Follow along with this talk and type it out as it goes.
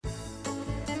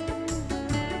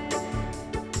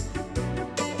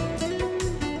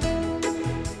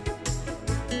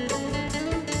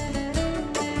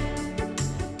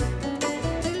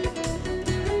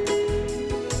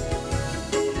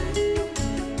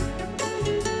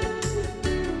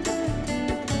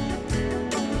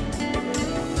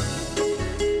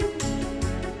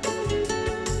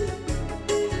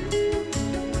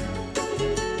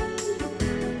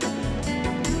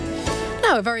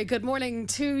A very good morning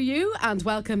to you and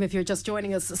welcome if you're just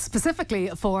joining us specifically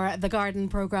for the garden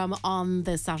programme on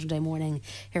this Saturday morning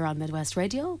here on Midwest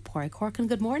Radio. Pádraig Corkin,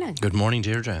 good morning. Good morning,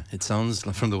 Deirdre. It sounds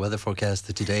from the weather forecast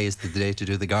that today is the day to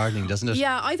do the gardening, doesn't it?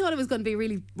 Yeah, I thought it was going to be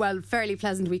really, fairly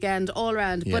pleasant weekend all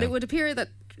round, but it would appear that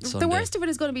Sunday. The worst of it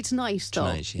is going to be tonight, though.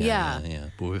 Tonight, yeah.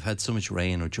 But we've had so much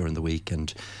rain during the week,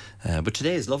 and but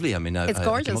today is lovely. I mean, it's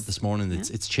gorgeous. I came up this morning.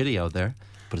 It's chilly out there,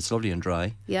 but it's lovely and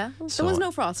dry. Yeah. So there was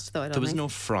no frost, though. I don't There was think. no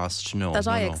frost, no. That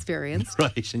no, I no. experienced.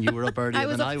 Right, and you were up earlier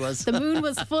than I was. The moon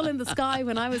was full in the sky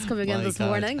when I was coming in this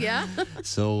morning. Yeah.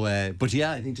 So, but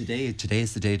yeah, I think today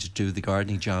is the day to do the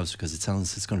gardening jobs because it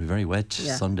sounds it's going to be very wet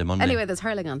Sunday, Monday. Anyway, there's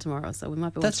hurling on tomorrow, so we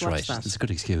might be able to watch that. That's a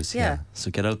good excuse. Yeah.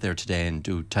 So get out there today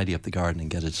and tidy up the garden and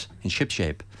get it in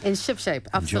shipshape. In shipshape,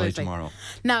 absolutely. Enjoy tomorrow.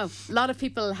 Now, a lot of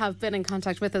people have been in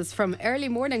contact with us from early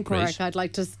morning, Pádraig, I'd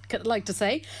like to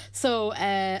say. So,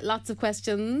 lots of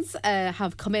questions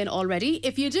have come in already.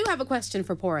 If you do have a question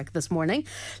for Pádraig this morning,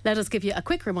 let us give you a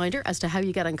quick reminder as to how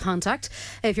you get in contact.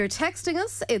 If you're texting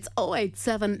us, it's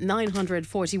 087 900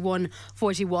 41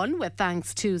 41 with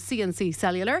thanks to CNC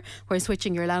Cellular, where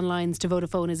switching your landlines to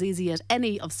Vodafone is easy at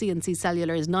any of CNC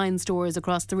Cellular's 9 stores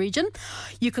across the region.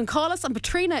 You can call us, and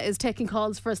Patrina is taking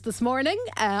calls for us this morning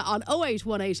on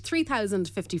 0818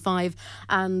 3055,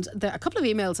 and a couple of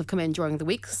emails have come in during the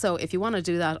week, so if you want to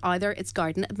do that, either it's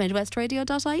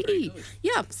garden@midwestradio.ie.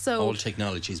 Yeah, so all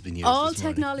technology's been used. All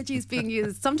technology's being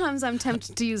used. Sometimes I'm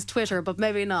tempted to use Twitter, but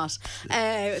maybe not.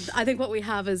 I think what we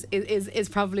have is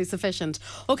probably sufficient.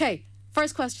 Okay.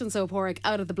 First question, so Pádraig,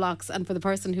 out of the blocks, and for the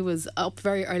person who was up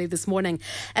very early this morning.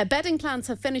 Bedding plants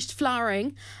have finished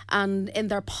flowering and in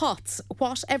their pots.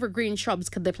 What evergreen shrubs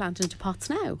could they plant into pots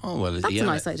now? Oh, well, that's a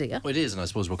nice idea. Well, it is, and I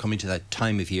suppose we're coming to that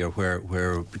time of year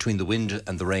where between the wind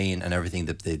and the rain and everything,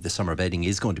 the summer bedding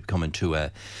is going to be coming to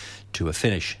a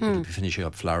finish. It'll be finishing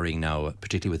up flowering now,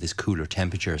 particularly with this cooler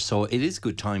temperature. So it is a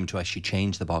good time to actually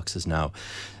change the boxes now.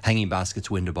 Hanging baskets,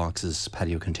 window boxes,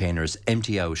 patio containers,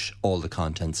 empty out all the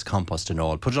contents, compost and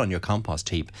all. Put it on your compost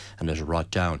heap and let it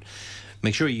rot down.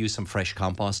 Make sure you use some fresh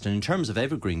compost. And in terms of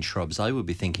evergreen shrubs, I would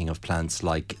be thinking of plants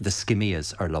like the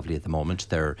skimmias are lovely at the moment.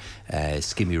 They're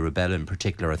Skimmia rubella in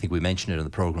particular. I think we mentioned it in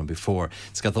the programme before.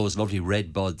 It's got those lovely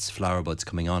red buds, flower buds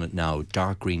coming on it now,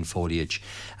 dark green foliage.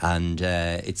 And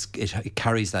it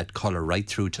carries that colour right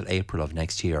through till April of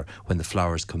next year when the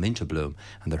flowers come into bloom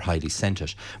and they're highly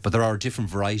scented. But there are different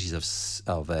varieties of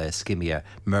Skimmia.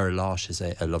 Merlot is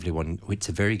a lovely one. It's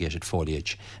a variegated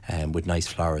foliage with nice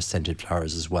flowers, scented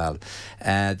flowers as well.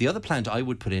 The other plant I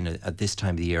would put in at this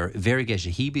time of the year,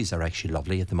 variegated hebes are actually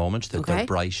lovely at the moment. They're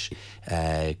bright,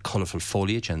 colourful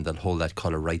foliage, and they'll hold that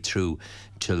colour right through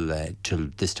till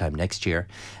this time next year.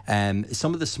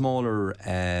 Some of the smaller,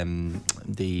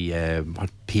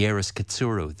 Pieris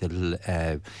katsuru,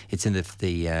 it's in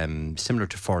the similar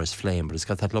to forest flame, but it's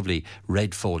got that lovely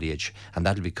red foliage, and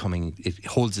that'll be coming. It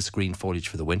holds its green foliage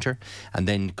for the winter, and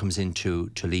then comes into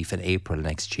leaf in April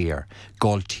next year.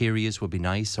 Galterias would be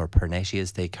nice, or Pernettias.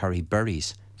 They carry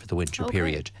berries for the winter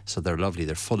period, so they're lovely.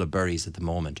 They're full of berries at the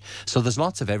moment. So there's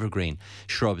lots of evergreen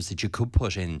shrubs that you could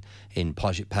put in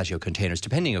patio containers,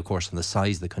 depending of course on the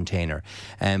size of the container.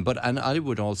 And I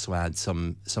would also add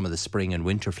some of the spring and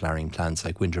winter flowering plants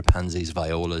like winter pansies,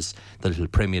 violas, the little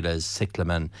primulas,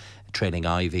 cyclamen, trailing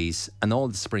ivies, and all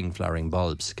the spring flowering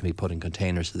bulbs can be put in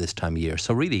containers at this time of year.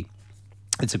 So really,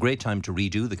 it's a great time to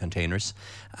redo the containers,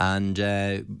 and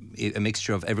a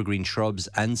mixture of evergreen shrubs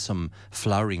and some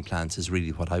flowering plants is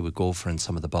really what I would go for, in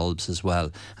some of the bulbs as well,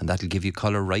 and that'll give you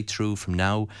colour right through from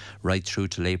now right through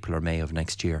till April or May of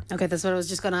next year. Okay, that's what I was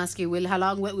just going to ask you. How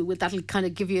long will that'll kind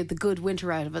of give you the good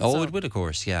winter out of it? It would, of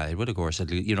course. Yeah, it would, of course.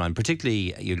 And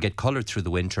particularly you'll get colour through the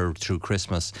winter, through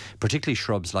Christmas, particularly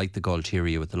shrubs like the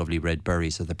Galteria with the lovely red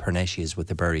berries, or the Pernettias with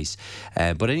the berries.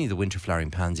 But any of the winter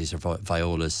flowering pansies or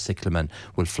violas, cyclamen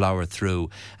will flower through,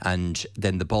 and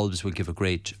then the bulbs will give a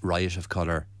great riot of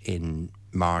colour in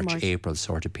March, April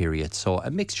sort of period. So a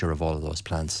mixture of all of those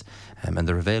plants, and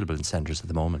they're available in centres at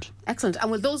the moment. Excellent.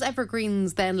 And will those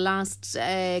evergreens then last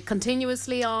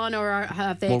continuously on, or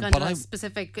have they a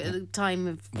specific time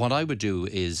of... What I would do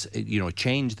is,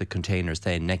 change the containers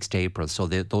then next April, so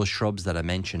those shrubs that I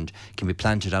mentioned can be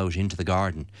planted out into the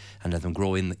garden and let them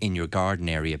grow in your garden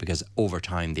area, because over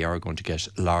time they are going to get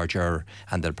larger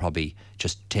and they'll probably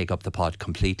just take up the pot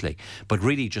completely. But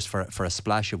really, just for a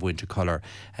splash of winter colour,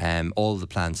 all the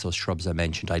plants, those shrubs I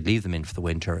mentioned, I'd leave them in for the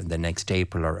winter, and then next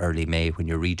April or early May, when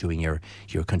you're redoing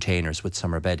your containers with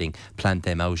summer bedding, plant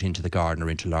them out into the garden or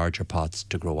into larger pots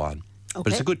to grow on. Okay.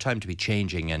 But it's a good time to be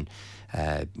changing and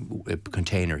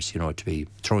containers, to be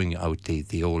throwing out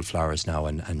the old flowers now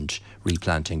and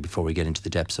replanting before we get into the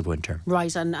depths of winter.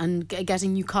 Right, and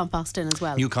getting new compost in as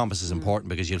well. New compost is important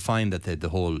because you'll find that the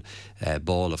whole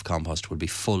ball of compost will be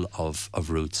full of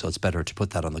roots, so it's better to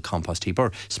put that on the compost heap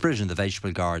or spread it in the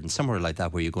vegetable garden, somewhere like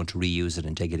that where you're going to reuse it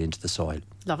and take it into the soil.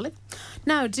 Lovely.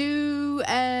 Now,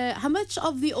 how much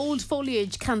of the old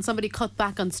foliage can somebody cut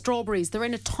back on strawberries? They're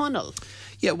in a tunnel.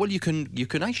 Yeah, well, you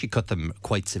can actually cut them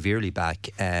quite severely back,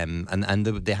 and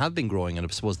they have been growing, and I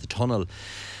suppose the tunnel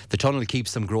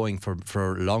keeps them growing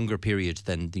for a longer period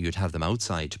than you'd have them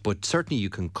outside. But certainly you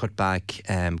can cut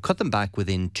them back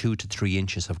within 2 to 3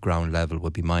 inches of ground level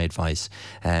would be my advice.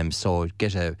 So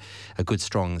get a good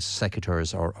strong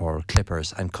secateurs or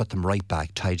clippers and cut them right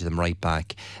back, tidy them right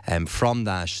back. From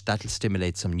that'll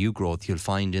stimulate some new growth. You'll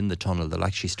find in the tunnel they'll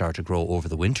actually start to grow over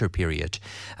the winter period,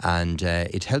 and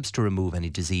it helps to remove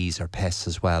any disease or pests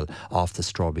as well off the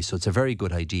strawberry. So it's a very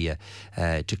good idea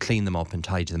to clean them up and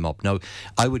tidy them up. Now,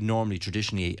 I would normally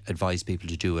traditionally advise people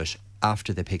to do it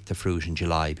after they pick the fruit in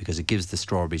July, because it gives the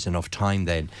strawberries enough time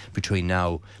then between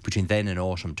then and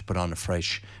autumn to put on a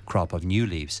fresh crop of new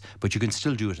leaves. But you can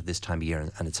still do it at this time of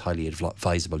year, and it's highly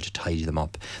advisable to tidy them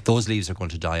up. Those leaves are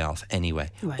going to die off anyway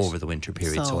over the winter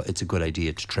period, so it's a good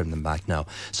idea to trim them back now.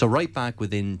 So right back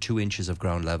within 2 inches of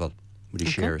ground level with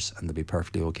your shears, and they'll be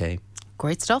perfectly okay.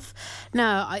 Great stuff.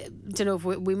 Now, I don't know if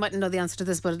we mightn't know the answer to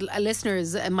this, but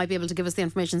listeners might be able to give us the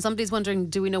information. Somebody's wondering,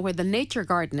 do we know where the nature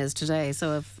garden is today?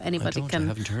 So if anybody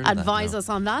can advise us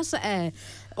on that,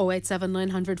 087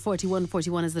 900 41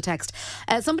 41 is the text.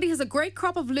 Somebody has a great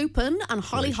crop of lupin and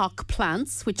hollyhock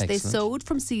plants, which they sowed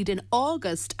from seed in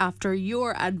August after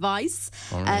your advice.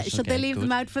 Should they leave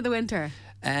them out for the winter?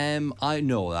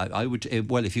 I would.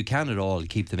 Well, if you can at all,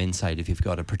 keep them inside. If you've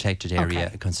got a protected area,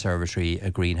 a conservatory,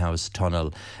 a greenhouse,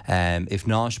 tunnel. If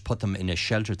not, put them in a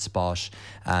sheltered spot,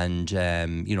 and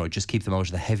just keep them out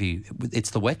of the heavy. It's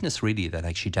the wetness really that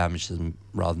actually damages them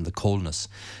rather than the coldness.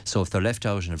 So if they're left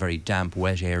out in a very damp,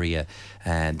 wet area,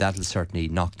 that'll certainly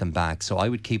knock them back. So I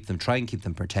would try and keep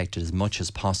them protected as much as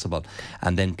possible,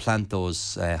 and then plant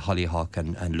those hollyhock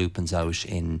and lupins out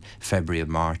in February or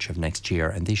March of next year,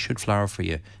 and they should flower for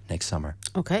you next summer.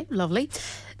 Okay, lovely.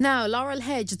 Now, Laurel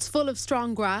Hedge, it's full of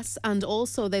strong grass, and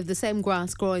also they've the same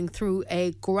grass growing through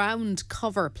a ground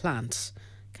cover plant.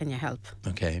 Can you help?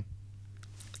 Okay.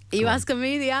 Are you asking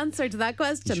me the answer to that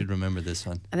question? You should remember this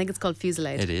one. I think it's called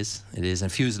Fusilade. It is,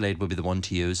 and Fusilade would be the one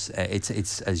to use.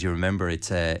 It's as you remember,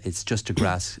 it's just a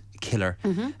grass killer.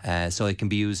 So it can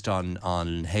be used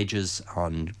on hedges,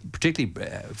 particularly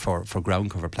for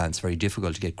ground cover plants. Very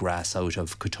difficult to get grass out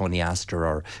of cotoneaster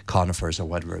or conifers or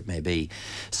whatever it may be.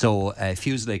 So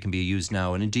Fusilade can be used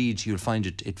now, and indeed you'll find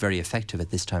it very effective at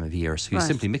this time of year. So you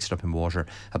simply mix it up in water,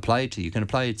 you can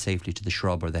apply it safely to the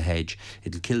shrub or the hedge.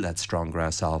 It'll kill that strong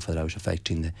grass off without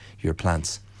affecting your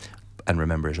plants. And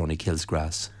remember, it only kills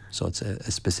grass. So it's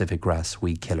a specific grass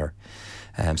weed killer.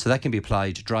 So that can be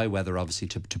applied to dry weather, obviously,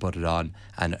 to put it on.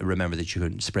 And remember that you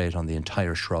can spray it on the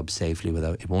entire shrub safely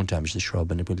it won't damage the shrub,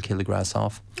 and it will kill the grass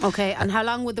off. Okay, and how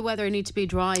long would the weather need to be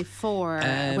dry for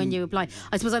when you apply?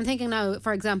 I suppose I'm thinking now,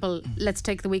 for example, let's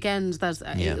take the weekend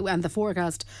and the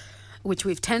forecast, which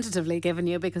we've tentatively given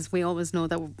you because we always know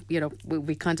that,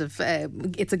 we kind of,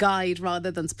 it's a guide rather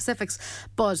than specifics.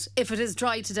 But if it is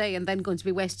dry today and then going to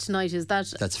be wet tonight,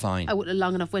 that's fine. A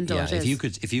long enough window? Yeah,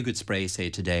 if you could spray,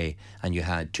 say, today and you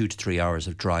had 2 to 3 hours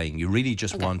of drying, you really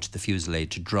just want the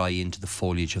Fusilade to dry into the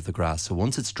foliage of the grass. So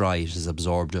once it's dry, it has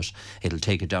absorbed it, it'll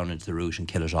take it down into the root and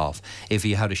kill it off. If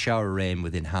you had a shower of rain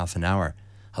within half an hour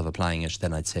of applying it,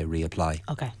 then I'd say reapply.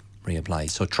 Okay. Reapply.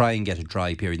 So try and get a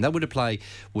dry period. And that would apply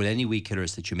with any weed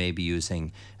killers that you may be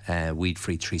using, Weed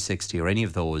Free 360 or any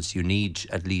of those. You need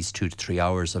at least 2 to 3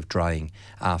 hours of drying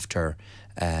after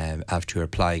you're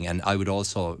applying. And I would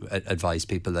also advise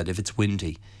people that if it's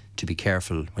windy, to be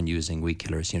careful when using weed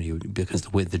killers, because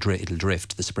it'll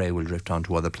drift, the spray will drift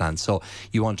onto other plants. So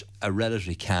you want a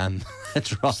relatively calm,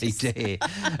 dry day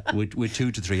with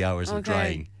 2 to 3 hours of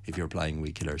drying if you're applying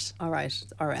weed killers. All right.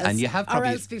 And you have probably,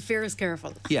 or else be fierce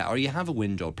careful. Yeah, or you have a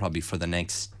window probably for the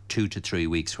next 2 to 3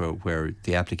 weeks where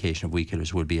the application of weed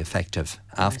killers will be effective.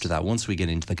 After that, once we get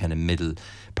into the kind of middle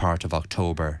part of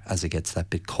October, as it gets that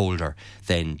bit colder,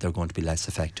 then they're going to be less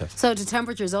effective. So do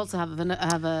temperatures also have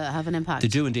an impact? They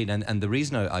do indeed, and the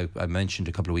reason I mentioned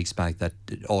a couple of weeks back that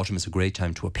autumn is a great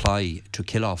time to apply to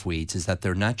kill off weeds is that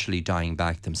they're naturally dying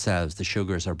back themselves. The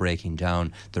sugars are breaking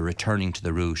down, they're returning to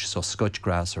the root. So scotch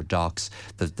grass or docks,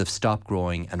 they've stopped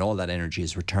growing, and all that energy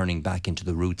is returning back into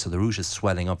the root. So the root is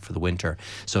swelling up for the winter.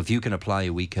 So if you can apply a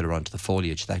weed killer onto the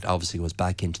foliage, that obviously goes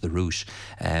back into the root,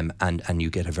 and you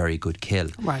get a very good kill.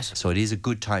 Right. So it is a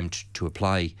good time to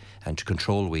apply and to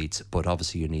control weeds, but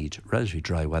obviously you need relatively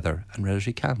dry weather and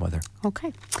relatively calm weather.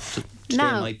 Okay. So today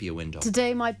might be a window.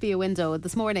 Today might be a window.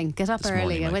 This morning, get up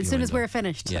early as soon as we're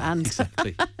finished. Yeah, and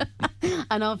exactly.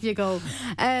 and off you go.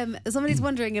 Somebody's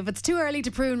wondering if it's too early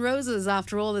to prune roses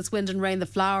after all this wind and rain, the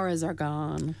flowers are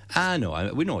gone.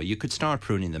 No, we know you could start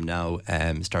pruning them now,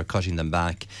 start cutting them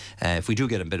back. If we do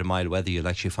get a bit of mild weather, you'll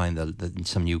actually find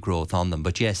some new growth on them.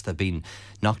 But yes, they've been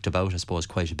knocked about, I suppose,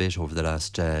 quite a bit over the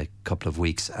last couple of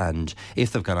weeks. And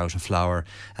if they've gone out of flower,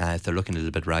 if they're looking a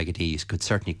little bit raggedy, you could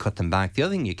certainly cut them back. The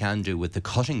other thing you can do with the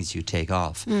cuttings you take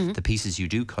off, the pieces you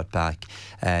do cut back,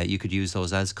 you could use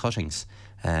those as cuttings.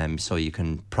 So you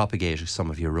can propagate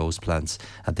some of your rose plants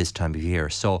at this time of year.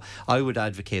 So I would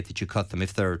advocate that you cut them,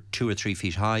 if they're 2 or 3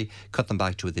 feet high, cut them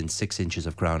back to within 6 inches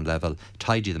of ground level,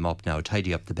 tidy them up now,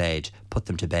 tidy up the bed, put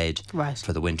them to bed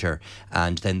for the winter,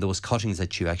 and then those cuttings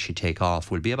that you actually take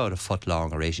off will be about a foot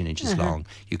long or 18 inches long.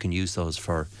 You can use those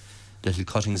for little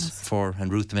cuttings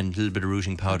and root them in a little bit of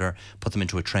rooting powder, put them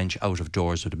into a trench out of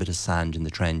doors with a bit of sand in the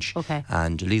trench,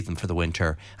 and leave them for the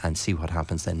winter and see what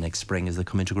happens then next spring as they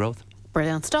come into growth.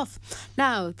 Brilliant stuff.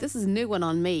 Now, this is a new one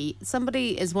on me.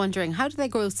 Somebody is wondering, how do they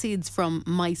grow seeds from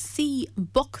my sea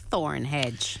buckthorn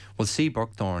hedge? Well, sea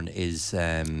buckthorn is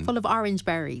full of orange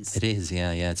berries. It is,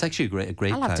 yeah. It's actually a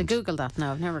great I'll plant. have to Google that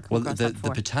now. I've never come across that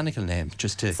before. The botanical name,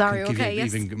 just to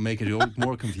even make it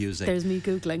more confusing. There's me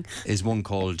Googling.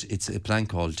 It's a plant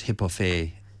called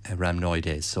Hippophae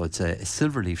rhamnoides. So it's a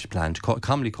silver-leafed plant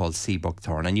commonly called sea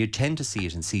buckthorn, and you tend to see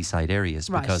it in seaside areas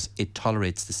because it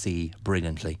tolerates the sea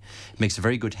brilliantly. It makes a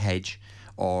very good hedge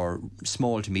or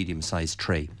small to medium-sized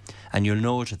tree, and you'll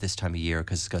know it at this time of year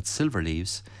because it's got silver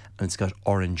leaves and it's got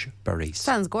orange berries.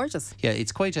 Sounds gorgeous. Yeah,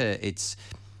 it's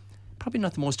probably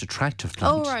not the most attractive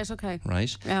plant. Oh, right, okay.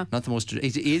 Right? Yeah. Not the most.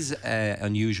 It is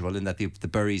unusual in that the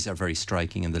berries are very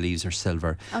striking and the leaves are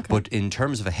silver. Okay. But in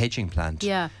terms of a hedging plant,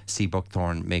 sea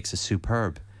buckthorn makes a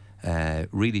superb,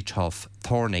 really tough,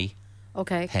 thorny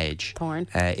hedge. Thorn.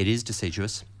 It is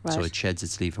deciduous, so it sheds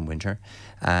its leaf in winter.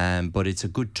 But it's a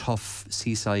good, tough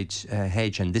seaside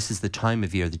hedge, and this is the time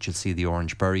of year that you'll see the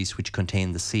orange berries, which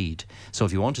contain the seed. So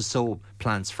if you want to sow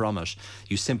plants from it,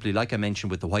 you simply, like I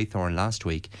mentioned with the whitethorn last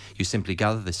week, you simply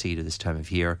gather the seed at this time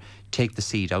of year, take the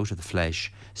seed out of the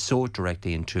flesh, sow it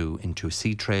directly into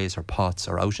seed trays or pots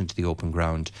or out into the open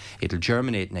ground. It'll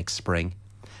germinate next spring.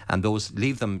 And those,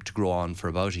 leave them to grow on for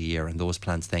about a year, and those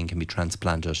plants then can be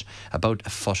transplanted about a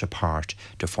foot apart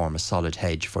to form a solid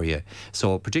hedge for you.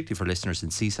 So particularly for listeners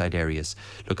in seaside areas,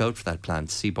 look out for that plant,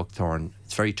 sea buckthorn.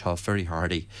 It's very tough, very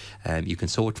hardy. You can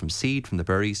sow it from seed, from the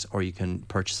berries, or you can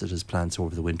purchase it as plants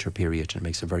over the winter period, and it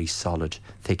makes a very solid,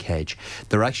 thick hedge.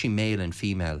 They're actually male and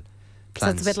female plants. So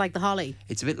it's a bit like the holly.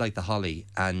 It's a bit like the holly,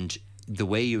 and the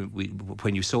way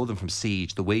when you sow them from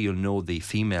seed, the way you'll know the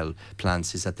female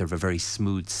plants is that they have a very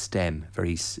smooth stem.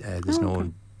 There's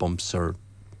no bumps or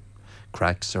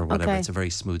cracks or whatever. It's a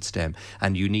very smooth stem,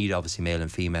 and you need obviously male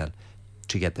and female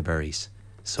to get the berries.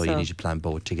 So you need to plant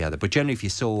both together. But generally, if you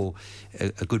sow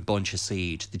a good bunch of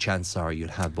seed, the chances are you'll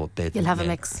have both. You'll have a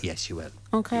mix. Yes, you will.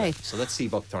 Okay. So that's sea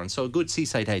buckthorn. So a good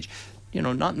seaside hedge. You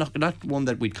know, not one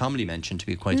that we'd commonly mention, to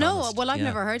be quite honest. No, well, I've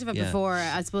never heard of it before.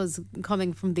 I suppose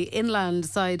coming from the inland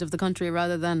side of the country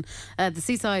rather than the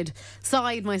seaside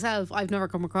side myself, I've never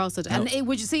come across it. No. And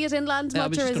would you see it inland much? I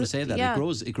was just going to say that. Yeah.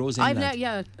 It grows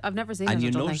inland. I've never seen it. And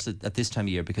you notice it at this time of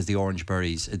year because the orange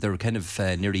berries, they're kind of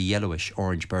nearly yellowish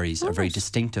orange berries, are very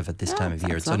distinctive at this time of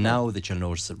year. So now that you'll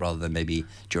notice it rather than maybe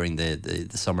during the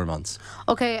summer months.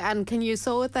 Okay, and can you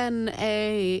sow it then?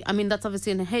 I mean, that's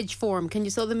obviously in a hedge form. Can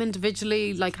you sow them individually?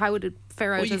 Like, how would it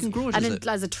fare out? You can grow it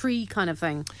as a tree kind of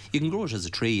thing. You can grow it as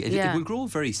a tree. It will grow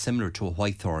very similar to a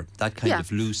whitethorn, that kind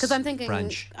of loose branch. Because I'm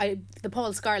thinking the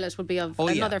Paul Scarlet would be of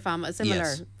another family, a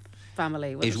similar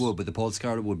family. It would, but the Paul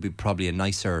Scarlet would be probably a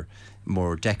nicer,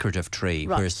 more decorative tree,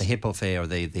 whereas the Hippophae or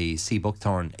the sea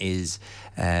buckthorn is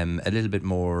a little bit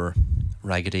more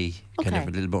raggedy, kind of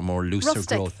a little bit more looser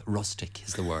growth. Rustic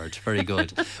is the word. Very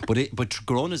good. but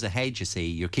grown as a hedge, you see,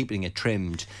 you're keeping it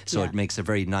trimmed, so it makes a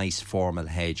very nice formal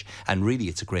hedge, and really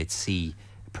it's a great sea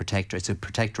protector. It's a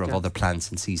protector of other plants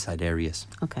in seaside areas.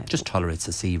 Okay. Just tolerates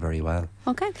the sea very well.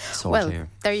 Okay. Well,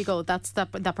 there you go. That's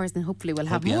that person hopefully will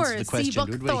have more sea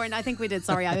buckthorn. I think we did.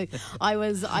 Sorry, I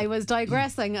was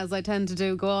digressing as I tend to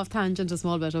do, go off tangent a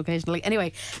small bit occasionally.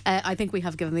 Anyway, I think we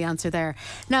have given the answer there.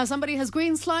 Now, somebody has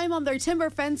green slime on their timber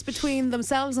fence between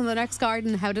themselves and the next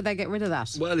garden. How do they get rid of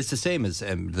that? Well, it's the same as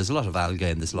there's a lot of algae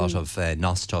and there's a lot of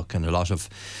nostoc and a lot of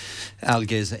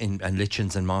algae and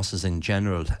lichens and mosses in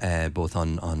general, both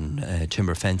on on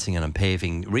timber fencing and on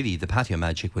paving, really the Patio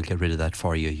Magic will get rid of that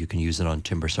for you. You can use it on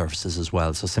timber surfaces as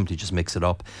well. So simply just mix it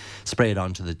up, spray it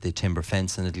onto the timber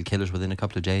fence, and it'll kill it within a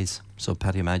couple of days. So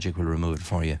Patio Magic will remove it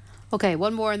for you. Okay,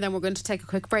 one more and then we're going to take a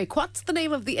quick break. What's the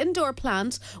name of the indoor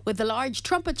plant with the large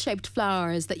trumpet-shaped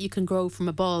flowers that you can grow from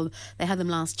a bulb? They had them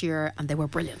last year and they were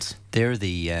brilliant. They're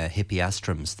the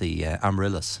hippeastrums, the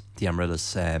amaryllis. The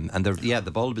amaryllis, and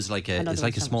the bulb is like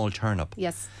a small turnip.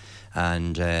 Yes.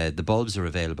 And the bulbs are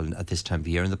available at this time of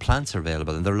year, and the plants are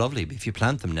available, and they're lovely. If you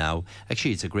plant them now,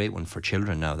 actually, it's a great one for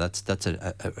children now. That's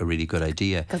a really good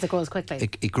idea. Because it grows quickly.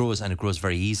 It grows, and it grows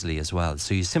very easily as well.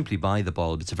 So you simply buy the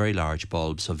bulb. It's a very large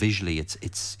bulb, so visually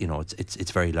it's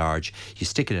very large. You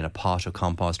stick it in a pot of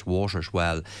compost, water it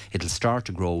well. It'll start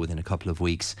to grow within a couple of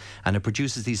weeks, and it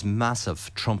produces these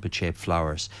massive trumpet-shaped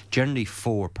flowers, generally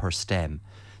 4 per stem.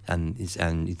 And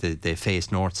they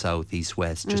face north, south, east,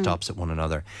 west, just opposite one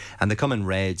another. And they come in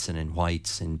reds and in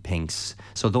whites and pinks.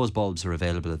 So those bulbs are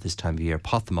available at this time of year.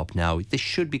 Pot them up now. They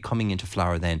should be coming into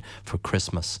flower then for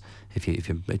Christmas.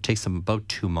 It takes them about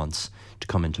 2 months to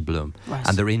come into bloom. Right.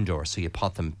 And they're indoors, so you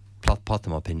pot them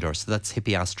up indoors. So that's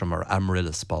hippeastrum or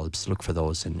amaryllis bulbs. Look for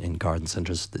those in garden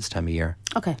centres this time of year.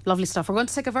 Okay, lovely stuff. We're going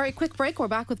to take a very quick break. We're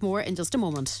back with more in just a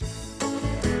moment.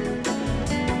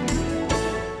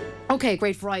 Okay,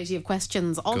 great variety of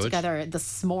questions altogether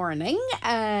this morning.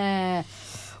 Where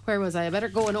was I? I better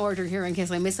go in order here in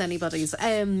case I miss anybody's.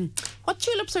 What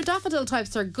tulips or daffodil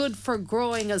types are good for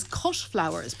growing as cut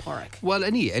flowers, Pádraig? Well,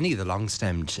 any of the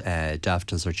long-stemmed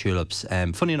daffodils or tulips.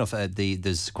 Funny enough,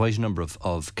 there's quite a number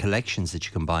of collections that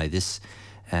you can buy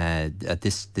at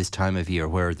this time of year,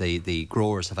 where the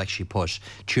growers have actually put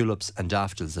tulips and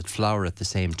daffodils that flower at the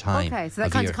same time. Okay, so they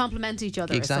kind of complement each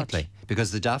other. Exactly,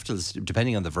 because the daffodils,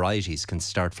 depending on the varieties, can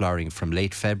start flowering from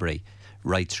late February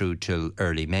right through till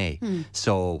early May.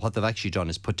 So what they've actually done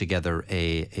is put together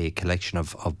a collection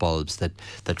of bulbs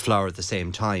that flower at the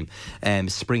same time.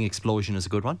 Spring Explosion is a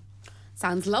good one.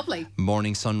 Sounds lovely.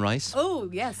 Morning Sunrise. Oh,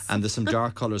 yes. And there's some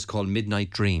dark colours called Midnight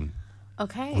Dream.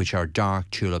 Okay. Which are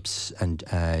dark tulips and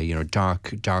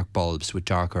dark bulbs with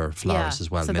darker flowers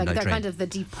as well. So they're kind of the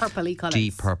deep purpley colours.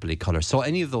 Deep purpley colours. So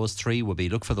any of those three would be,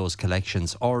 look for those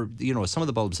collections. Or, some of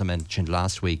the bulbs I mentioned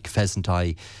last week, pheasant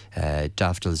eye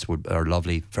daffodils are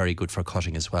lovely, very good for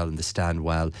cutting as well, and they stand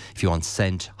well. If you want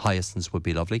scent, hyacinths would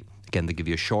be lovely. Again, they give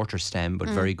you a shorter stem, but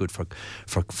very good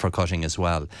for cutting as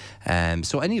well.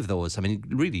 So any of those,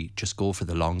 really just go for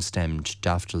the long-stemmed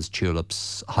daffodils,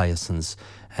 tulips, hyacinths.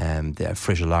 The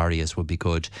fritillarias would be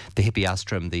good. The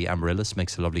hippeastrum, the amaryllis,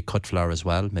 makes a lovely cut flower as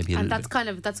well. Maybe that's got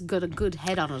a good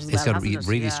head on it as well. It's got a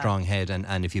really strong head,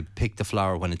 and if you pick the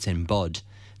flower when it's in bud,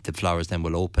 the flowers then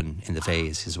will open in the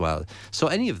vase as well. So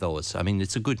any of those,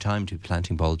 it's a good time to be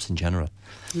planting bulbs in general.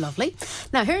 Lovely.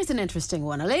 Now here's an interesting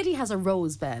one. A lady has a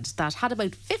rose bed that had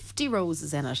about 50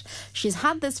 roses in it. She's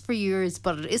had this for years,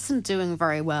 but it isn't doing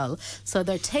very well. So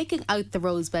they're taking out the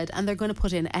rose bed and they're going to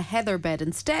put in a heather bed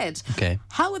instead. Okay.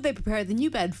 How would they prepare the new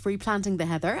bed for replanting the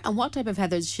heather, and what type of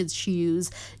heathers should she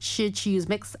use? Should she use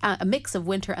a mix of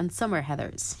winter and summer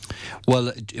heathers?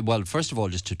 Well, first of all,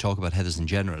 just to talk about heathers in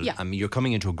general, you're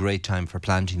coming into a great time for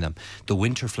planting them. The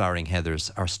winter flowering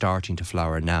heathers are starting to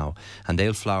flower now, and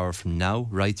they'll flower from now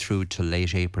right through to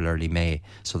late April, early May.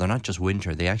 So they're not just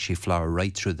winter, they actually flower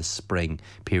right through the spring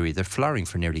period. They're flowering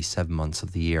for nearly 7 months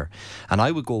of the year. And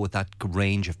I would go with that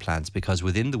range of plants, because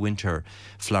within the winter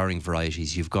flowering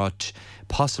varieties, you've got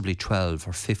possibly 12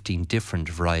 or 15 different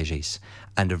varieties,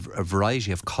 and a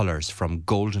variety of colours, from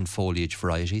golden foliage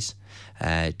varieties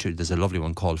there's a lovely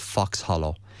one called Fox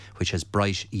Hollow, which has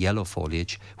bright yellow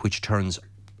foliage, which turns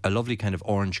a lovely kind of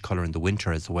orange colour in the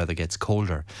winter as the weather gets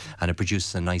colder, and it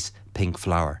produces a nice pink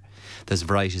flower. There's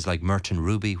varieties like Merton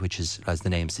Ruby, which is, as the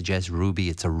name suggests, ruby.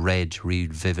 It's a red, really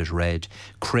vivid red.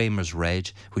 Kramer's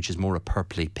Red, which is more a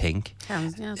purpley pink.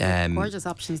 Gorgeous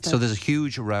options there. So there's a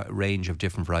huge range of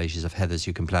different varieties of heathers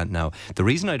you can plant now. The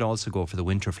reason I'd also go for the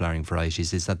winter flowering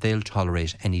varieties is that they'll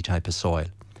tolerate any type of soil.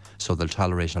 So they'll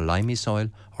tolerate a limey soil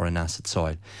or an acid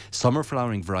soil. Summer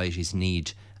flowering varieties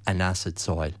need an acid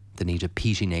soil. They need a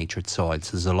peaty natured soil.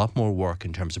 So there's a lot more work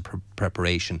in terms of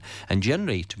preparation. And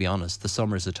generally, to be honest, the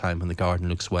summer is a time when the garden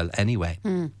looks well anyway.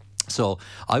 So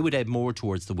I would head more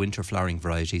towards the winter flowering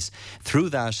varieties. Through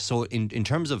that, so in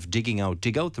terms of dig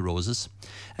out the roses.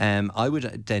 I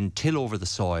would then till over the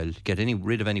soil, get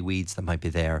rid of any weeds that might be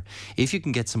there. If you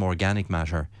can get some organic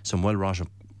matter, some well-rotted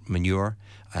manure,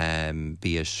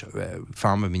 be it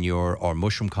farmer manure or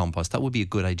mushroom compost, that would be a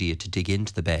good idea to dig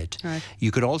into the bed. Right. You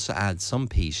could also add some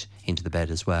peat into the bed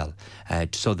as well,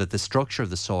 so that the structure of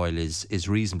the soil is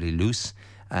reasonably loose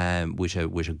with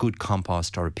a good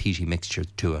compost or a peaty mixture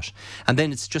to it. And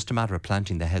then it's just a matter of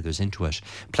planting the heathers into it.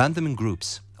 Plant them in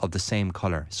groups of the same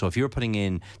colour. So if you're putting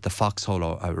in the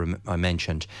foxhole I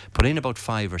mentioned, put in about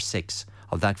 5 or 6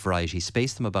 of that variety,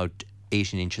 space them about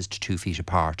 18 inches to 2 feet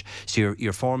apart. So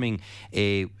you're forming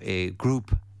a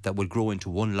group that will grow into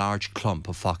one large clump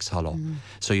of foxhollow.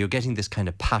 So you're getting this kind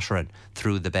of pattern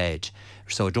through the bed.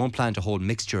 So don't plant a whole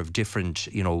mixture of different,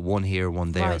 one here,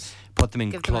 one there. Right. Put them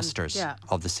in clusters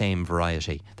of the same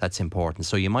variety. That's important.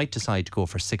 So you might decide to go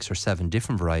for 6 or 7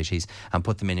 different varieties and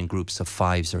put them in groups of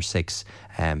 5s or 6.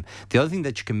 The other thing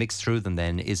that you can mix through them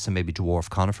then is some maybe dwarf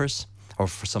conifers, or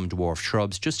for some dwarf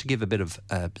shrubs, just to give a bit of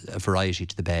a variety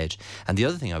to the bed. And the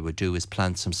other thing I would do is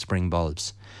plant some spring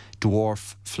bulbs.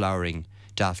 Dwarf flowering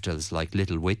daffodils like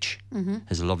Little Witch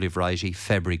is a lovely variety.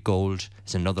 February Gold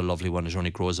is another lovely one. It only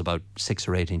grows about 6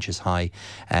 or 8 inches high.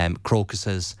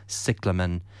 Crocuses,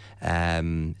 cyclamen,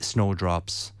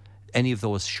 snowdrops, any of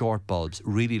those short bulbs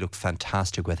really look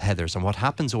fantastic with heathers. And what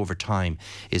happens over time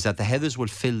is that the heathers will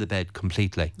fill the bed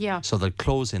completely. So they'll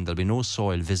close in, there'll be no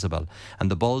soil visible. And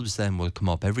the bulbs then will come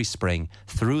up every spring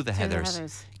through the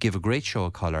heathers, give a great show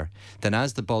of colour. Then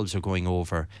as the bulbs are going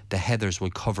over, the heathers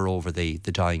will cover over the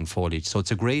dying foliage. So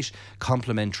it's a great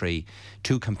complementary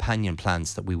two companion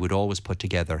plants that we would always put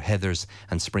together, heathers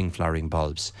and spring flowering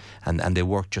bulbs. And they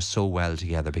work just so well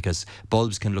together, because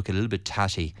bulbs can look a little bit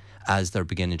tatty as they're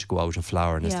beginning to go out of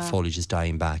flower and as the foliage is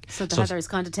dying back. So the heathers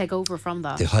kind of take over from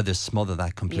that. The heathers smother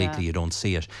that completely. You don't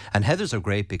see it. And heathers are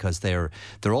great because they're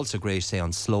also great, say,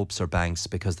 on slopes or banks,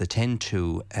 because they tend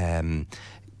to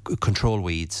control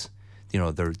weeds.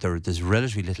 There's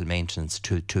relatively little maintenance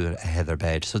to a heather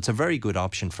bed. So it's a very good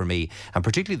option for me, and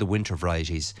particularly the winter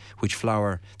varieties, which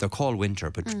flower, they're called winter,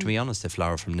 but to be honest, they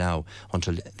flower from now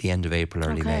until the end of April,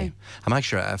 early May. I'm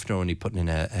actually, after only putting in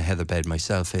a heather bed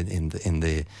myself in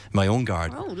my own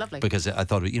garden. Oh, lovely. Because I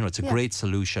thought, it's a great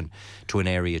solution to an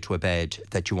area, to a bed,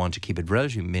 that you want to keep it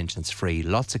relatively maintenance free,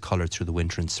 lots of colour through the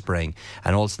winter and spring,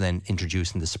 and also then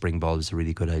introducing the spring bulb is a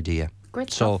really good idea. Great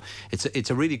stuff. So it's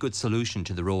a really good solution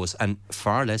to the rose, and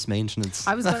far less maintenance.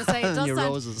 I was going to say, it does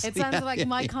roses. It sounds like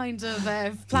my kind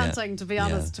of planting, to be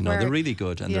honest. No, they're really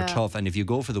good, and they're tough. And if you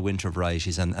go for the winter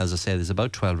varieties, and as I say, there's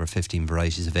about 12 or 15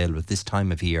 varieties available at this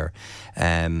time of year.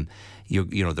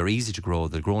 They're easy to grow.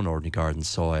 They'll grow in ordinary garden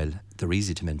soil. They're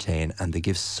easy to maintain, and they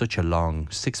give such a long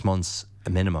 6 months a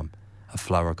minimum of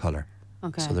flower colour.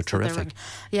 Okay, so they're terrific.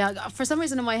 For some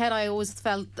reason in my head I always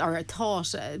felt, or I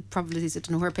thought, probably I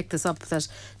don't know where I picked this up, that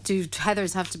do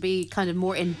heathers have to be kind of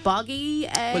more in boggy?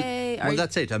 Well,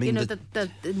 that's it. I mean, the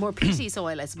more peaty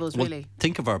soil, I suppose. Really.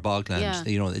 Think of our bogland.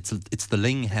 It's the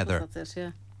ling heather. That's it.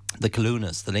 Yeah. The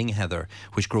Calunas, the ling heather,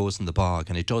 which grows in the bog,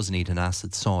 and it does need an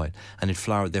acid soil, and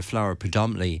they flower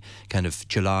predominantly kind of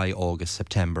July, August,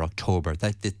 September, October.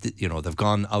 They've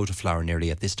gone out of flower nearly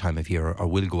at this time of year, or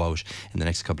will go out in the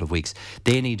next couple of weeks.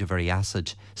 They need a very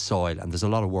acid soil, and there's a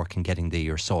lot of work in getting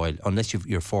your soil. Unless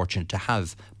you're fortunate to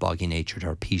have boggy natured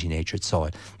or peaty natured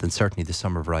soil, then certainly the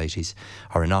summer varieties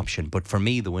are an option. But for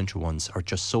me, the winter ones are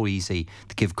just so easy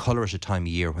to give colour at a time of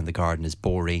year when the garden is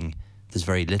boring. There's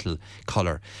very little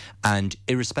colour, and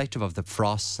irrespective of the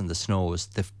frosts and the snows,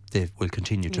 they will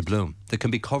continue to bloom. They can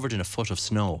be covered in a foot of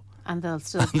snow, and they're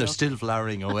still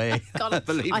flowering away.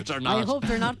 Believe it or not. I hope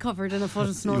they're not covered in a foot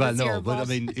of snow. Well, no, but I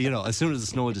mean, as soon as the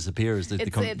snow disappears, they're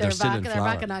still in flower. They're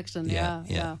back in action.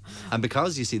 Yeah. And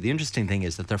because you see, the interesting thing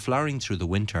is that they're flowering through the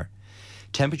winter.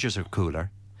 Temperatures are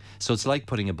cooler, so it's like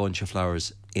putting a bunch of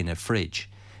flowers in a fridge.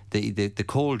 The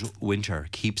cold winter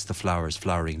keeps the flowers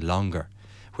flowering longer,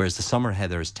 whereas the summer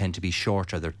heathers tend to be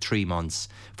shorter. They're 3 months,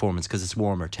 4 months, because it's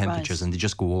warmer temperatures, and they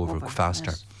just go over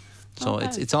faster. Right. So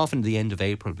it's often the end of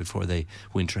April before the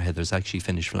winter heathers actually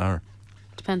finish flower.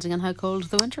 Depending on how cold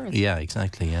the winter is. Yeah,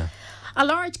 exactly, yeah. A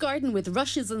large garden with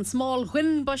rushes and small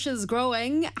whin bushes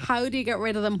growing. How do you get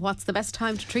rid of them? What's the best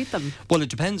time to treat them? Well, it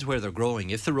depends where they're growing.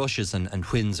 If the rushes and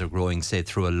whins are growing, say,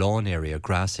 through a lawn area,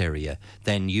 grass area,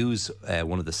 then use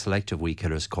one of the selective weed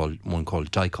killers called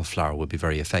dicoflower would be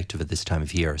very effective at this time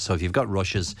of year. So if you've got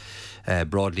rushes,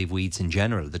 broadleaf weeds in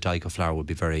general, the dicoflower would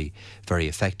be very, very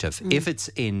effective. If it's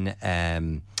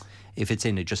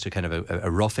in just a kind of a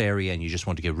rough area and you just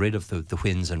want to get rid of the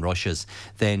whins and rushes,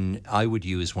 then I would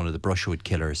use one of the brushwood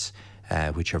killers,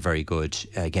 which are very good.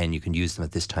 Again, you can use them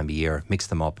at this time of year. Mix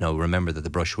them up. Now, remember that the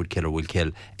brushwood killer will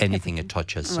kill anything it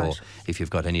touches. Right. So if you've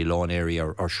got any lawn area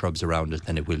or shrubs around it,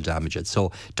 then it will damage it.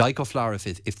 So dicoflower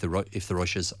if the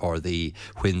rushes or the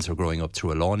whins are growing up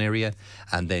through a lawn area,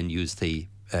 and then use the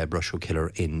brushwood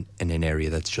killer in an area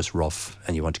that's just rough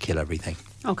and you want to kill everything.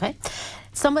 Okay.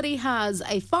 Somebody has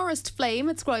a forest flame.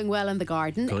 It's growing well in the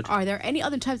garden. Good. Are there any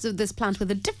other types of this plant with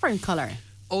a different colour?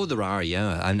 Oh, there are,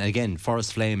 yeah. And again,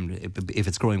 forest flame, if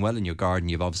it's growing well in your garden,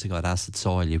 you've obviously got acid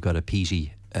soil, you've got a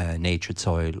peaty natured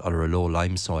soil or a low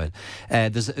lime soil.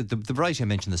 There's the variety I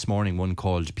mentioned this morning, one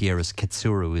called Pieris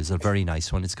Ketsuru, is a very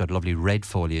nice one. It's got lovely red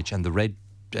foliage, and the red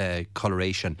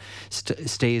coloration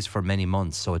stays for many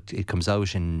months, so it comes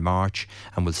out in March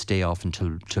and will stay off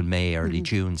until May, early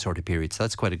June sort of period. So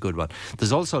that's quite a good one.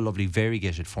 There's also a lovely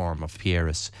variegated form of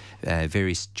Pieris,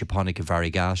 Veris japonica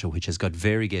variegata, which has got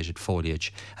variegated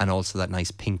foliage and also that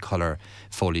nice pink colour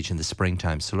foliage in the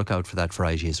springtime. So look out for that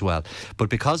variety as well. But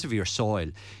because of your soil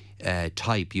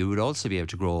type, you would also be able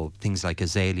to grow things like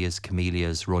azaleas,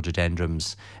 camellias,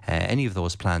 rhododendrons, any of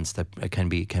those plants that can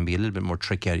be a little bit more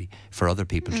tricky for other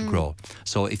people to grow.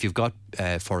 So if you've got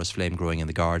forest flame growing in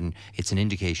the garden, it's an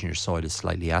indication your soil is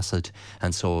slightly acid,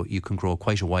 and so you can grow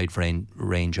quite a wide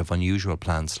range of unusual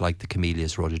plants like the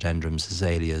camellias, rhododendrons,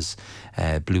 azaleas,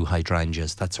 blue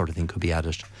hydrangeas. That sort of thing could be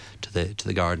added to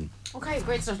the garden. Okay,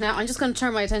 great stuff. Now I'm just going to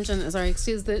turn my attention, sorry,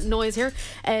 excuse the noise here,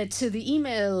 to the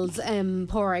emails,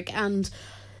 Pádraig, and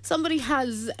somebody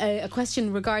has a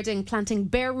question regarding planting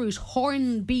bare root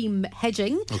hornbeam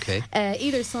hedging. Okay.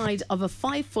 Either side of a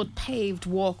 5-foot paved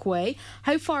walkway.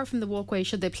 How far from the walkway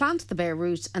should they plant the bare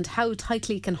root, and how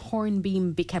tightly can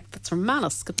hornbeam be kept? That's from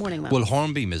Manus. Good morning, Manus. Well,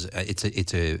 hornbeam is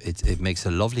it makes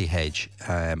a lovely hedge,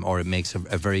 or it makes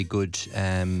a very good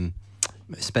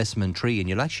specimen tree, and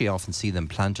you'll actually often see them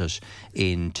planted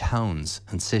in towns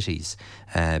and cities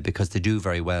because they do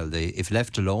very well. If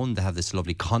left alone, they have this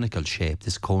lovely conical shape,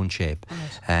 this cone shape,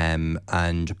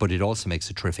 right. But it also makes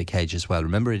a terrific hedge as well.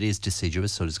 Remember, it is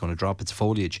deciduous, so it's going to drop its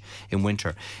foliage in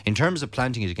winter. In terms of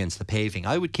planting it against the paving,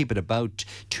 I would keep it about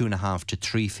 2.5 to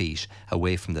 3 feet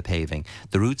away from the paving.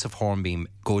 The roots of hornbeam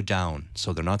go down,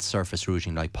 so they're not surface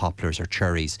rooting like poplars or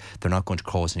cherries. They're not going to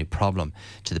cause any problem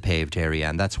to the paved area,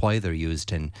 and that's why they're used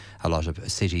in a lot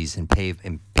of cities, in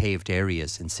paved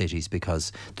areas in cities,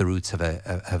 because the roots have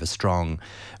a strong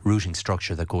rooting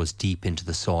structure that goes deep into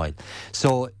the soil.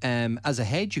 So as a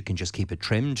hedge, you can just keep it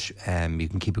trimmed. You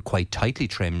can keep it quite tightly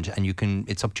trimmed, and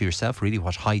it's up to yourself really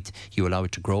what height you allow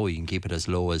it to grow. You can keep it as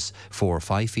low as 4 or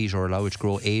 5 feet, or allow it to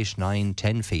grow 8, 9,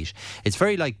 10 feet. It's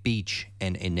very like beech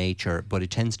in nature, but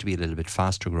it tends to be a little bit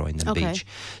faster growing than beech.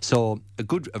 So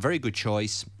a very good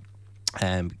choice.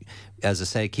 As I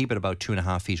say, keep it about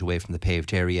 2.5 feet away from the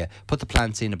paved area. Put the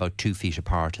plants in about 2 feet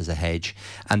apart as a hedge.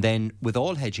 And then with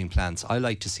all hedging plants, I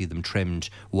like to see them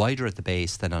trimmed wider at the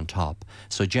base than on top.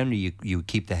 So generally you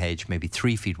keep the hedge maybe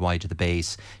 3 feet wide at the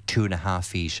base, 2.5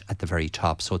 feet at the very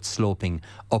top. So it's sloping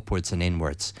upwards and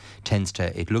inwards.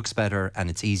 It looks better, and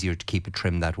it's easier to keep it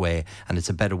trimmed that way. And it's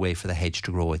a better way for the hedge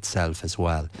to grow itself as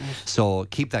well. So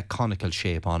keep that conical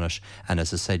shape on it. And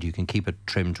as I said, you can keep it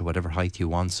trimmed to whatever height you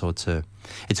want. So it's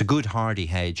a good hardy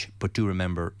hedge, but do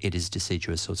remember it is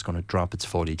deciduous, so it's going to drop its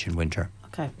foliage in winter.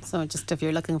 Okay, so just if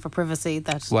you're looking for privacy,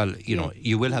 well,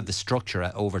 you will have the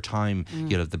structure over time.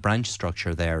 You'll have the branch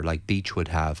structure there like beech would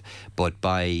have, but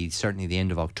by certainly the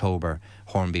end of October,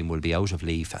 hornbeam will be out of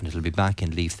leaf, and it'll be back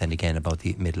in leaf then again about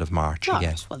the middle of March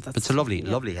again. Well, but it's a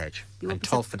lovely hedge, and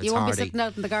tough, and it's hardy. You won't be sitting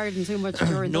out in the garden too much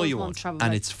during no, those you months, won't. probably.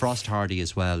 And it's frost hardy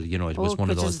as well. It was one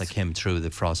of those that came through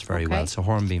the frost very well. So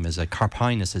hornbeam is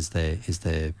Carpinus is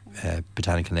the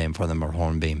botanical name for them, or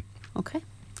hornbeam. Okay.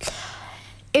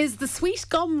 Is the sweet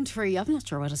gum tree, I'm not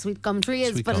sure what a sweet gum tree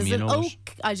is, but is it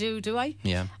oak? I do I?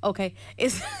 Yeah. Okay.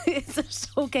 Is it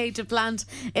okay to plant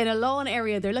in a lawn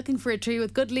area? They're looking for a tree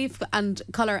with good leaf and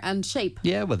colour and shape.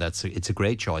 Yeah, well, it's a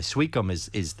great choice. Sweet gum is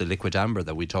the liquid amber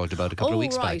that we talked about a couple of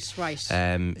weeks back. Right.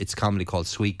 It's commonly called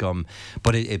sweet gum,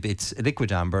 but it's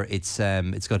liquid amber. It's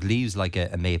got leaves like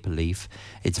a maple leaf.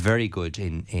 It's very good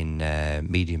in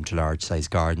medium to large size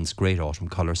gardens. Great autumn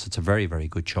colour, so it's a very, very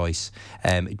good choice.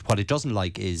 What it doesn't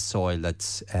like is soil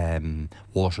that's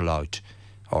waterlogged,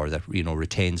 or that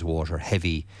retains water,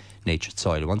 heavy natured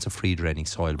soil. It wants a free draining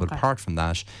soil, but apart from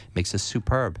that, it makes a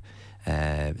superb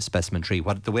specimen tree.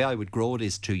 The way I would grow it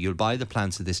is you'll buy the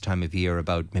plants at this time of year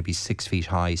about maybe 6 feet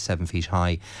high, 7 feet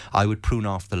high. I would prune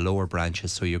off the lower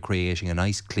branches, so you're creating a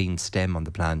nice clean stem on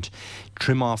the plant.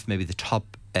 Trim off maybe the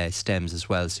top stems as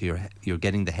well, so you're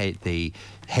getting the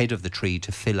head of the tree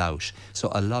to fill out.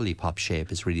 So a lollipop shape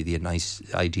is really the nice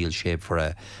ideal shape for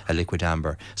a liquid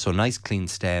amber. So nice clean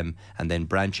stem, and then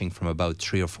branching from about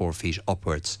 3 or 4 feet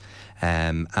upwards,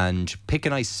 and pick a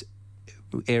nice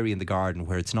area in the garden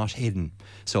where it's not hidden.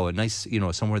 So a nice,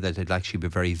 somewhere that it'll actually be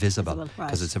very visible,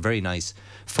 because it's a very nice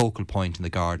focal point in the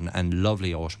garden, and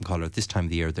lovely autumn colour. At this time of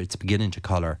the year, it's beginning to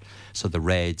colour, so the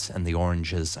reds and the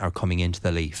oranges are coming into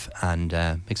the leaf, and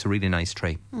makes a really nice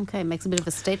tree. Okay, makes a bit of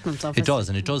a statement of it. It does,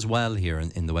 and it does well here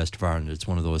in the west of Ireland. It's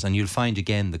one of those, and you'll find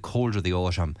again, the colder the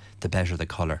autumn, the better the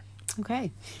colour.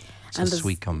 Okay. So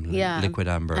sweet liquid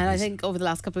amber. And I think over the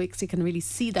last couple of weeks you can really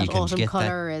see that autumn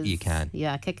colour is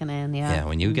kicking in. Yeah,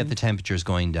 when you get the temperatures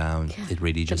going down, it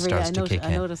really just starts to kick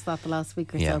in. I noticed that the last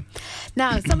week or so.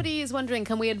 Now, somebody is wondering,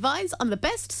 can we advise on the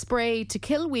best spray to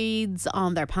kill weeds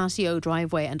on their patio,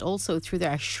 driveway, and also through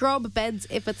their shrub beds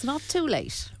if it's not too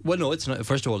late? Well, no, it's not.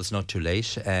 First of all, it's not too late.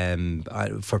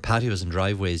 For patios and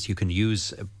driveways, you can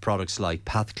use products like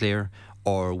PathClear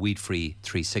or Weed Free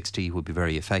 360 would be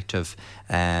very effective.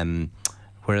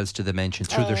 Where else did they mention?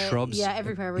 Through their shrubs? Yeah,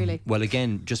 everywhere really. Well,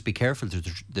 again, just be careful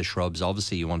through the shrubs.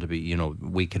 Obviously, you want to be,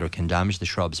 weaken or can damage the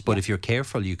shrubs. But if you're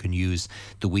careful, you can use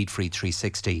the Weed Free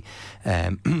 360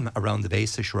 around the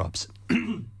base of shrubs.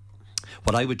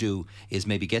 What I would do is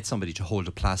maybe get somebody to hold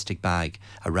a plastic bag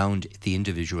around the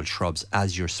individual shrubs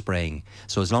as you're spraying.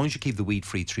 So as long as you keep the Weed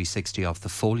Free 360 off the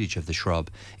foliage of the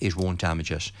shrub, it won't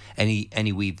damage it. Any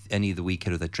of the weed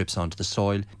killer that drips onto the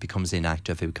soil becomes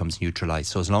inactive, it becomes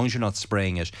neutralised. So as long as you're not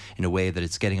spraying it in a way that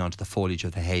it's getting onto the foliage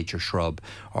of the hedge or shrub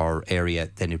or area,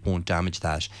 then it won't damage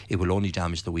that. It will only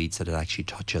damage the weeds that it actually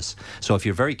touches. So if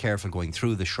you're very careful going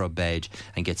through the shrub bed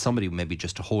and get somebody maybe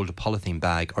just to hold a polythene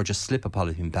bag or just slip a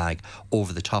polythene bag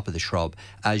over the top of the shrub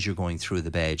as you're going through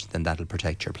the bed, then that'll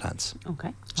protect your plants.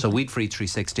 Okay. So Weed Free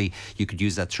 360, you could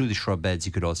use that through the shrub beds.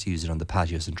 You could also use it on the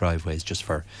patios and driveways just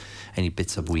for any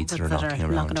bits of weeds that are knocking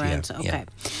around. Okay. Yeah.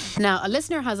 Now, a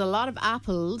listener has a lot of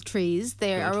apple trees.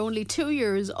 They are only 2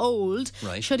 years old.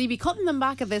 Right. Should he be cutting them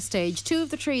back at this stage? 2 of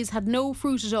the trees had no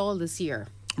fruit at all this year.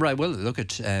 Right. Well, look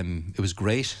at it was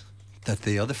great that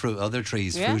the other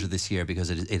trees fruited this year,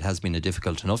 because it has been a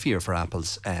difficult enough year for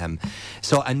apples. And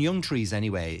young trees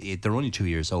anyway, they're only 2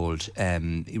 years old.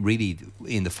 Really,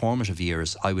 in the formative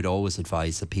years, I would always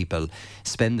advise that people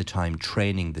spend the time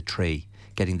training the tree,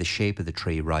 getting the shape of the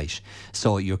tree right.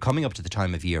 So you're coming up to the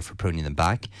time of year for pruning them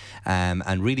back,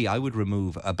 and really I would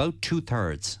remove about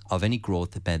 2/3 of any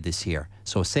growth that made this year.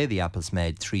 So say the apples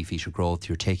made 3 feet of growth,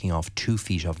 you're taking off 2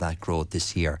 feet of that growth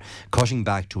this year, cutting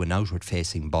back to an outward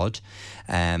facing bud,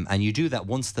 and you do that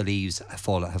once the leaves have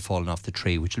fallen off the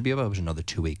tree, which will be about another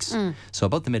 2 weeks. So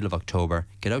about the middle of October,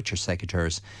 get out your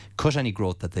secateurs, cut any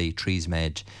growth that the trees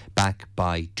made back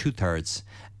by 2/3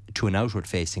 to an outward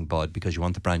facing bud, because you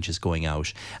want the branches going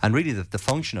out. And really the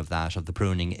function of the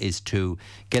pruning is to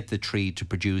get the tree to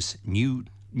produce new,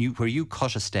 where you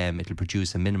cut a stem, it'll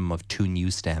produce a minimum of 2 new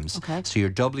stems. Okay. So you're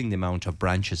doubling the amount of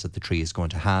branches that the tree is going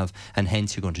to have, and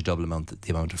hence you're going to double the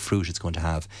amount of fruit it's going to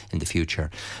have in the future.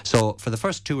 So for the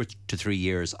first 2 to 3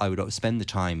 years, I would spend the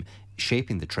time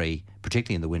shaping the tree,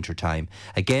 particularly in the winter time.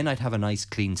 Again, I'd have a nice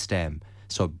clean stem.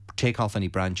 So take off any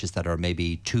branches that are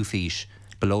maybe 2 feet,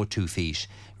 below 2 feet,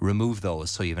 remove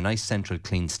those, so you have a nice central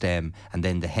clean stem, and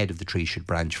then the head of the tree should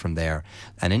branch from there.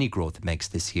 And any growth it makes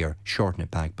this year, shorten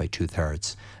it back by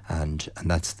 2/3, and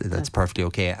that's perfectly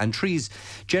okay. And trees,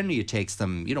 generally it takes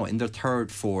them, in their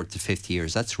 3rd, 4th to 5th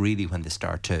years, that's really when they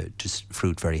start to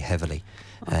fruit very heavily.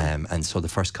 Okay. And so the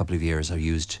first couple of years are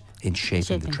used in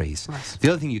shaping the trees. Right. The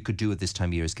other thing you could do at this time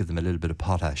of year is give them a little bit of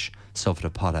potash, sulphate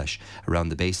of potash around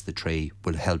the base of the tree,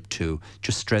 will help to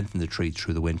just strengthen the tree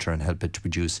through the winter and help it to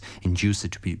induce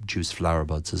it to produce flower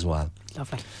buds as well.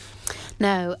 Lovely.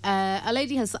 Now, a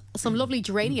lady has some lovely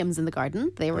geraniums in the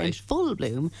garden. They were in full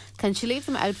bloom. Can she leave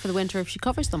them out for the winter if she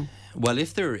covers them? Well,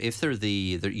 if they're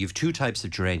you've 2 types of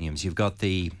geraniums. You've got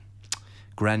the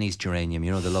Granny's geranium,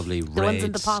 the lovely the red, ones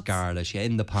in the pots. scarlet,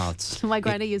 in the pots. My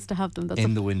granny used to have them.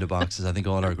 In the window boxes. I think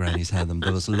all our grannies had them.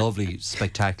 Those lovely,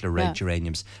 spectacular red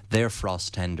geraniums. They're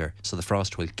frost tender, so the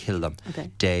frost will kill them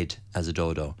dead as a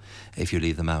dodo if you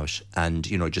leave them out. And,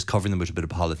 just covering them with a bit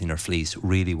of polythene or fleece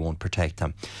really won't protect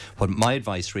them. What my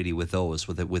advice really with those,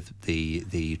 with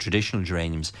the traditional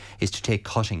geraniums, is to take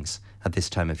cuttings at this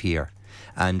time of year.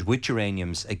 And with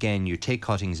geraniums, again, you take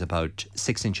cuttings about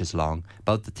 6 inches long,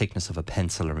 about the thickness of a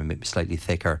pencil or maybe slightly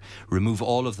thicker. Remove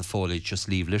all of the foliage, just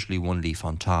leave literally 1 leaf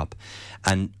on top.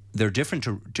 And they're different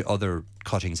to other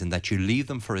cuttings in that you leave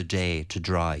them for a day to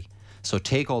dry. So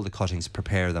take all the cuttings,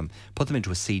 prepare them, put them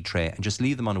into a seed tray and just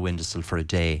leave them on a windowsill for a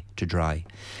day to dry.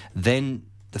 Then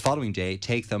the following day,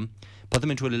 take them, put them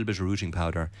into a little bit of rooting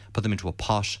powder, put them into a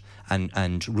pot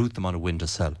and root them on a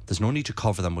windowsill. There's no need to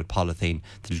cover them with polythene.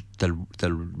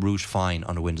 They'll root fine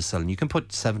on a windowsill, and you can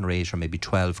put 7 or 8 or maybe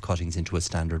 12 cuttings into a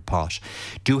standard pot.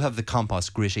 Do have the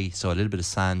compost gritty, so a little bit of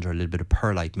sand or a little bit of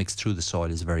perlite mixed through the soil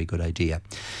is a very good idea.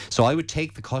 So I would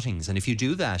take the cuttings, and if you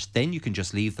do that, then you can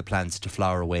just leave the plants to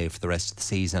flower away for the rest of the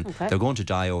season. Okay. They're going to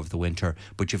die over the winter,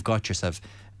 but you've got yourself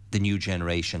the new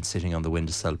generation sitting on the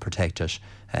windowsill protected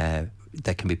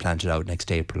that can be planted out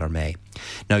next April or May.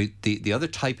 Now, the other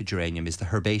type of geranium is the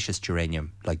herbaceous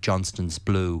geranium, like Johnston's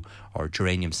Blue or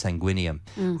Geranium sanguineum,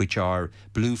 which are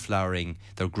blue flowering,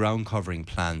 they're ground covering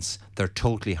plants, they're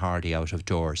totally hardy out of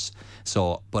doors.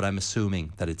 So, but I'm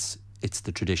assuming that it's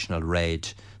the traditional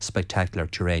red, spectacular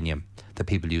geranium that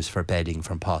people use for bedding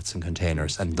from pots and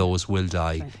containers, and those will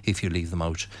die if you leave them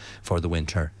out for the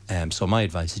winter. So my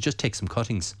advice is just take some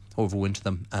cuttings, overwinter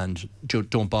them, and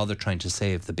don't bother trying to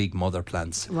save the big mother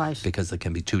plants, because they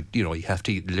can be too, you have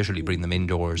to literally bring them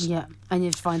indoors. Yeah, and you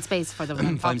have to find space for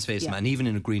them. Find space, and even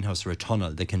in a greenhouse or a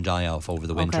tunnel, they can die off over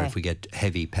the winter if we get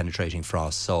heavy penetrating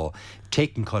frost. So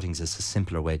taking cuttings is a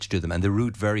simpler way to do them, and they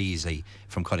root very easily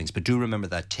from cuttings. But do remember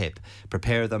that tip: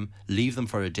 prepare them, leave them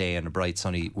for a day on a bright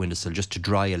sunny windowsill just to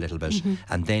dry a little bit,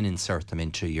 and then insert them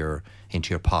into your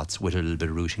pots with a little bit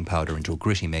of rooting powder into a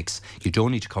gritty mix. You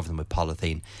don't need to cover them with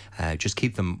polythene. Just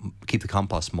keep the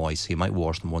compost moist. So you might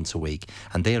water them once a week,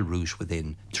 and they'll root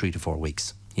within 3 to 4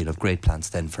 weeks. You'll have great plants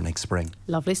then for next spring.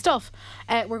 Lovely stuff.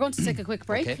 We're going to take a quick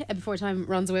break before time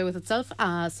runs away with itself.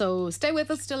 So stay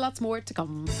with us, still lots more to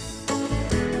come.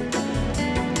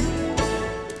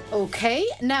 Okay,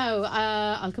 now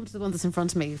I'll come to the one that's in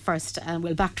front of me first, and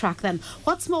we'll backtrack then.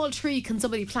 What small tree can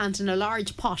somebody plant in a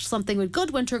large pot, something with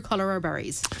good winter colour or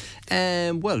berries?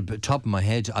 Well, top of my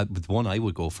head, the one I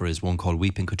would go for is one called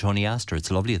Weeping Cotoneaster.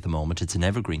 It's lovely at the moment. It's an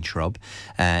evergreen shrub.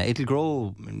 It'll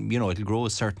grow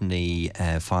certainly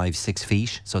 5-6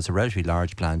 feet, so it's a relatively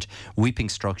large plant. Weeping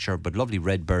structure, but lovely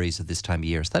red berries at this time of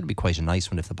year. So that'd be quite a nice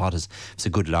one if the pot it's a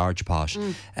good large pot.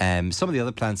 Some of the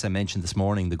other plants I mentioned this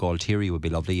morning, the Gualteri would be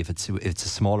lovely. If it's a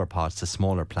smaller pot, it's a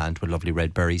smaller plant with lovely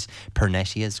red berries.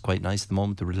 Pernetia is quite nice at the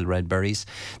moment, the little red berries.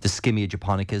 The Skimmia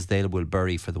japonicas, they will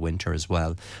berry for the winter as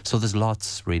well. So there's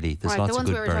lots, really. There's lots of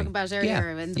good berry. The ones we were talking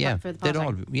about earlier for the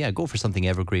pot. Go for something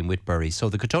evergreen with berries. So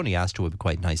the Cotoneaster would be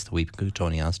quite nice, the Weeping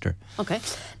Cotoneaster. Okay.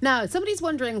 Now, somebody's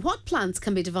wondering, what plants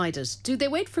can be divided? Do they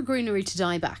wait for greenery to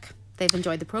die back? They've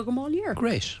enjoyed the programme all year.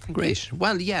 Great.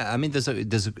 Well, yeah, I mean, there's a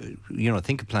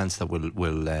think of plants that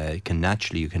you can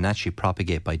naturally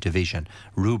propagate by division.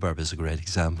 Rhubarb is a great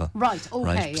example. Right.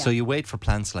 Okay. Yeah. So you wait for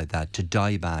plants like that to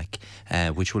die back,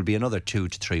 which will be another 2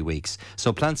 to 3 weeks.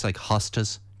 So plants like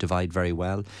hostas divide very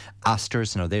well.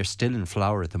 Asters, they're still in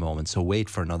flower at the moment, so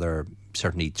wait for another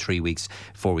certainly 3 weeks,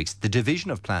 4 weeks. The division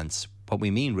of plants, what we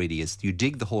mean really is you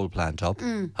dig the whole plant up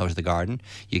out of the garden,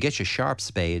 you get your sharp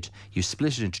spade, you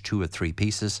split it into 2 or 3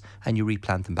 pieces, and you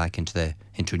replant them back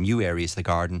into new areas of the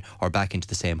garden, or back into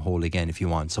the same hole again if you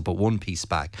want. So put one piece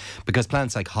back, because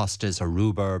plants like hostas or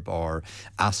rhubarb or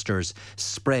asters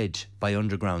spread by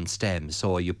underground stems.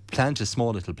 So you plant a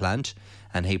small little plant,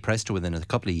 and hey presto, within a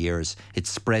couple of years it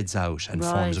spreads out and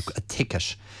forms a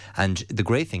thicket. And the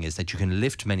great thing is that you can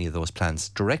lift many of those plants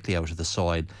directly out of the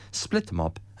soil, split them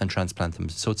up and transplant them.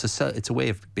 So it's a way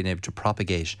of being able to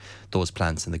propagate those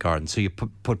plants in the garden. So you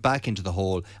put back into the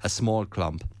hole a small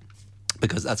clump,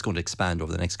 because that's going to expand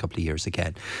over the next couple of years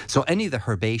again. So any of the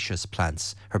herbaceous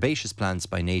plants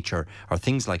by nature are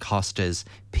things like hostas,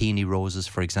 peony roses,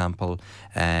 for example,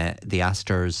 the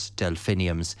asters,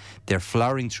 delphiniums. They're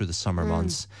flowering through the summer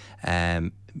months.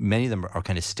 Many of them are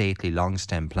kind of stately, long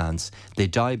stem plants. They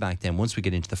die back then. Once we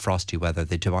get into the frosty weather,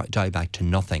 they die back to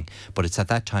nothing. But it's at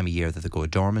that time of year that they go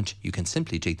dormant. You can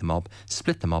simply dig them up,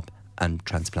 split them up, and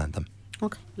transplant them.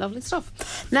 Okay, lovely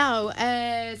stuff. Now,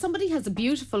 somebody has a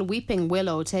beautiful weeping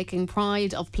willow taking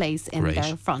pride of place in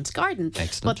their front garden.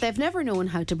 Excellent. But they've never known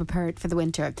how to prepare it for the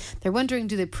winter. They're wondering,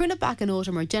 do they prune it back in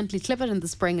autumn or gently clip it in the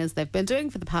spring, as they've been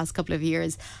doing for the past couple of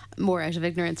years, more out of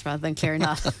ignorance rather than clear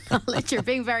knowledge? You're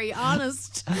being very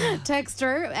honest,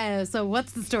 texter. So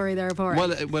what's the story there,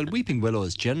 Pádraig? Well, weeping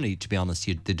willows, generally, to be honest,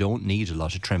 they don't need a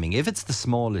lot of trimming. If it's the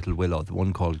small little willow, the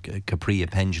one called Caprea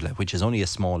pendula, which is only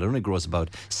it only grows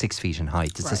about 6 feet in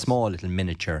height. It's a small little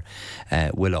miniature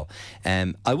willow.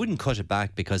 I wouldn't cut it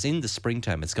back, because in the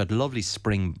springtime it's got lovely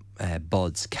spring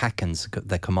buds, catkins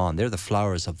that come on. They're the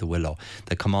flowers of the willow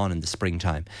that come on in the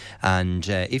springtime. And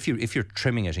if you're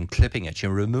trimming it and clipping it,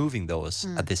 you're removing those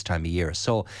at this time of year.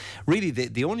 So really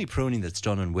the only pruning that's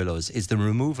done on willows is the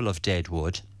removal of dead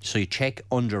wood. So you check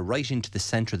right into the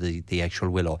centre of the actual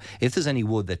willow. If there's any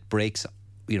wood that breaks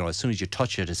as soon as you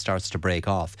touch it, it starts to break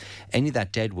off. Any of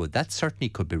that dead wood, that certainly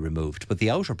could be removed, but the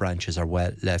outer branches are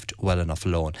left well enough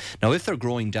alone. Now, if they're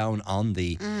growing down on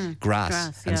the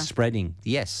grass and spreading,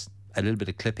 yes, a little bit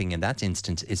of clipping in that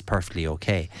instance is perfectly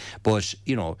okay. But,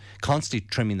 constantly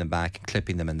trimming them back and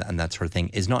clipping them and that sort of thing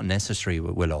is not necessary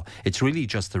with willow. It's really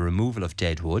just the removal of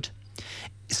dead wood.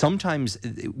 Sometimes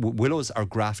willows are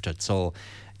grafted, so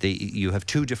you have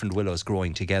two different willows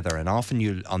growing together, and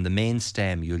often on the main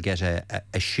stem you'll get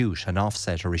a shoot, an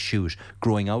offset or a shoot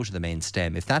growing out of the main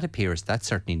stem. If that appears, that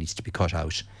certainly needs to be cut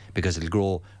out because it'll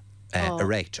grow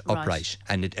erect, upright,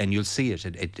 and you'll see it.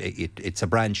 It's a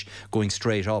branch going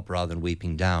straight up rather than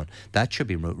weeping down. That should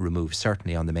be removed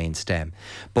certainly on the main stem.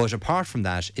 But apart from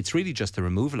that, it's really just the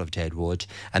removal of dead wood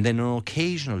and then an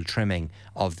occasional trimming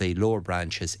of the lower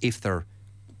branches if they're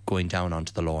going down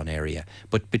onto the lawn area.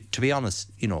 But to be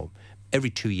honest, every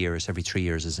 2 years, every 3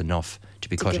 years is enough to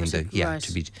be cutting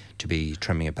to be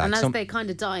trimming it back. And as they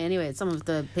kind of die anyway, some of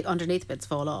the underneath bits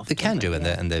fall off. They can do,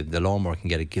 and the lawnmower can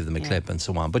give them a clip and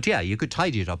so on. But you could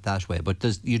tidy it up that way. But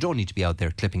you don't need to be out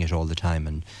there clipping it all the time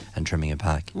and trimming it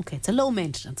back. Okay, it's a low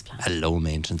maintenance plant. A low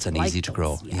maintenance and easy to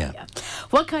grow. Yeah.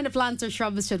 What kind of plants or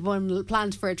shrubs should one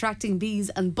plant for attracting bees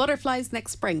and butterflies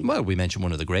next spring? Well, we mentioned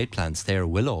one of the great plants there,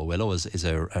 willow. Willow is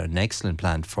an excellent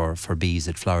plant for bees.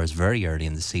 It flowers very early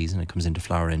in the season. It comes into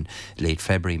flower in late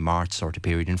February, March sort of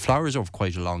period, and flowers over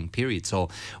quite a long period. So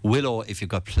willow, if you've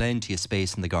got plenty of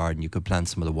space in the garden, you could plant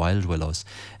some of the wild willows.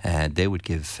 They would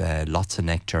give lots of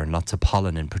nectar and lots of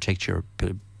pollen in particular,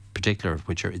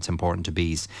 which it's important to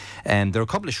bees. There are a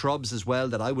couple of shrubs as well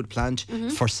that I would plant.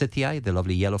 Forsythia, the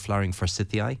lovely yellow flowering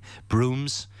forsythia,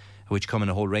 brooms, which come in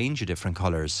a whole range of different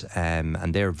colours,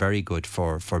 and they're very good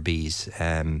for bees,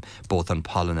 both on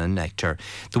pollen and nectar.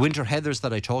 The winter heathers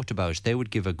that I talked about, they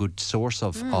would give a good source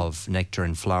of nectar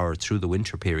and flower through the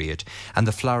winter period. And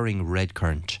the flowering red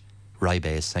currant,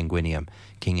 Ribes sanguineum,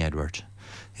 King Edward,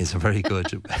 is a very good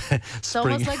It's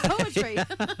almost like poetry.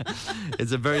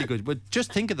 It's a very good, but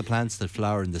just think of the plants that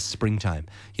flower in the springtime.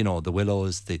 The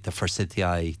willows, the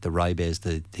forsythia, the ribes,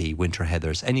 the winter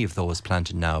heathers, any of those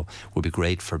planted now would be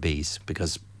great for bees,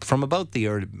 because from about the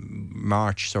early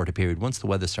March sort of period, once the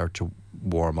weather starts to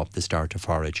warm up, they start to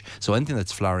forage. So anything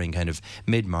that's flowering kind of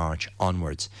mid-March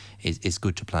onwards is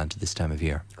good to plant at this time of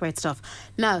year. Great stuff.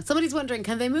 Now, somebody's wondering,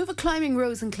 can they move a climbing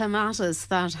rose and clematis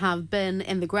that have been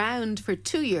in the ground for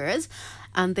 2 years?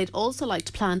 And they'd also like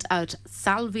to plant out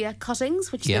salvia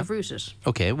cuttings, which they've rooted.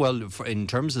 Okay, well, in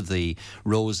terms of the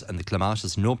rose and the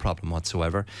clematis, no problem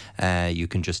whatsoever. You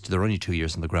can they're only 2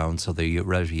 years in the ground, so they're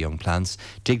relatively young plants.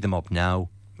 Dig them up now,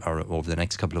 or over the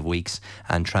next couple of weeks,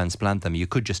 and transplant them. You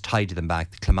could just tidy them back,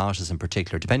 the clematis in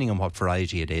particular, depending on what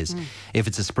variety it is. If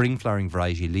it's a spring flowering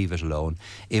variety, leave it alone.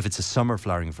 If it's a summer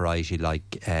flowering variety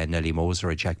like Nellie Moser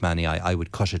or Jackmanii, I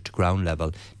would cut it to ground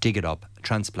level, dig it up,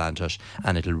 transplant it,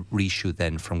 and it'll reshoot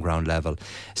then from ground level.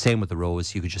 Same with the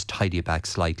rose, you could just tidy it back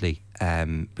slightly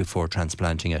before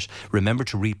transplanting it. Remember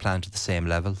to replant at the same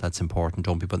level, that's important.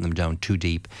 Don't be putting them down too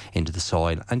deep into the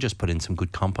soil, and just put in some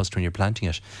good compost when you're planting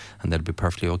it, and that'll be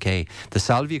perfectly okay. The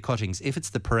salvia cuttings, if it's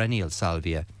the perennial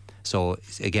salvia, so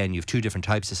again, you have two different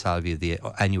types of salvia, the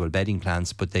annual bedding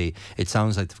plants, but it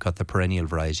sounds like they've got the perennial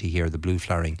variety here, the blue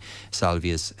flowering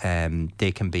salvias.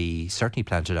 They can be certainly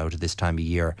planted out at this time of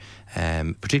year,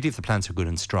 particularly if the plants are good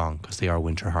and strong, because they are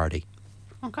winter hardy.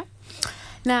 Okay.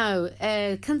 Now,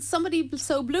 can somebody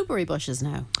sow blueberry bushes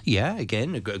now? Yeah,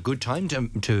 again, a good time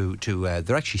to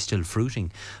they're actually still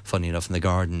fruiting, funny enough, in the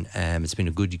garden. It's been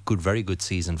a very good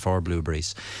season for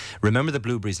blueberries. Remember, the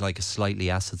blueberries like a slightly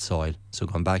acid soil. So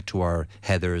going back to our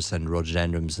heathers and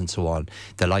rhododendrons and so on,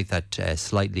 they like that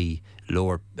slightly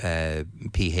lower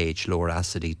pH, lower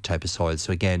acidity type of soil.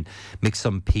 So again, mix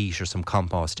some peat or some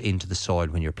compost into the soil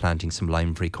when you're planting some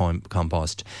lime-free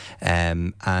compost.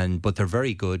 But they're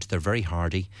very good. They're very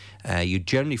hardy. You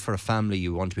generally, for a family,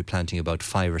 you want to be planting about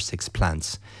 5 or 6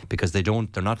 plants, because they're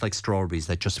not like strawberries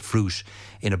that just fruit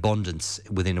in abundance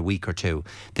within a week or two.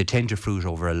 They tend to fruit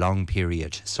over a long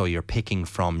period. So you're picking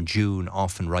from June,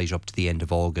 often right up to the end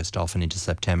of August, often into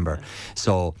September. Okay.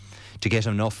 So to get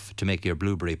enough to make your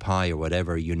blueberry pie or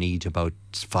whatever, you need about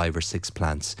 5 or 6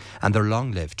 plants. And they're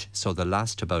long-lived, so they'll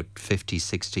last about 50,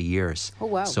 60 years. Oh,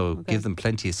 wow. So give them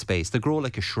plenty of space. They grow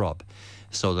like a shrub.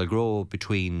 So they'll grow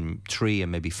between 3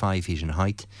 and maybe 5 feet in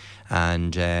height,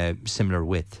 and similar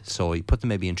width. So you put them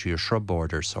maybe into your shrub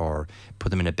borders, or put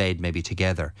them in a bed maybe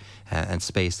together, and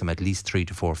space them at least 3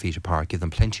 to 4 feet apart. Give them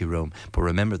plenty of room. But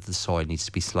remember that the soil needs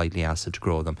to be slightly acid to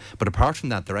grow them. But apart from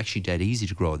that, they're actually dead easy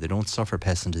to grow. They don't suffer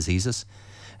pests and diseases.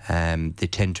 They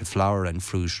tend to flower and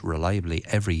fruit reliably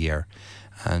every year.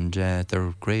 And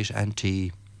they're great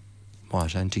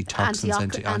what, antitoxins,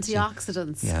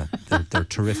 antioxidants. Yeah, they're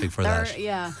terrific for that.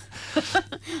 Yeah,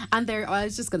 and I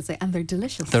was just going to say, and they're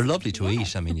delicious. They're lovely to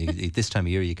eat. I mean, this time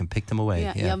of year you can pick them away.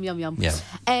 Yeah. Yum.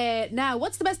 Yeah. Now,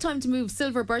 what's the best time to move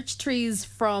silver birch trees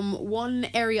from one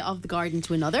area of the garden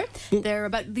to another?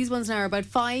 These ones now are about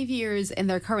 5 years in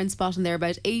their current spot, and they're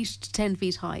about 8 to 10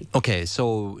 feet high. Okay,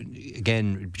 so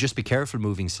again, just be careful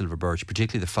moving silver birch,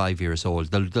 particularly the 5 years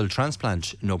old. They'll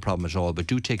transplant no problem at all, but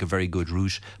do take a very good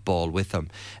root ball with them.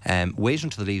 Wait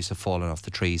until the leaves have fallen off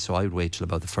the tree, so I would wait till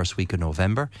about the first week of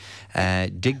November.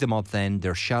 Dig them up then.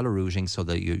 They're shallow rooting, so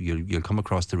that you'll come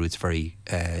across the roots very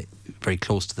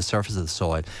close to the surface of the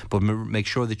soil, but make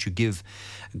sure that you give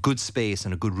good space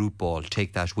and a good root ball.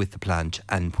 Take that with the plant,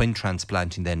 and when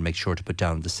transplanting then make sure to put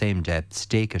down the same depth,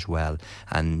 stake it well,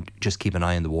 and just keep an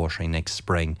eye on the watering next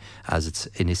spring, as it's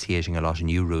initiating a lot of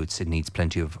new roots. It needs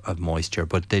plenty of moisture,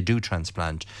 but they do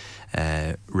transplant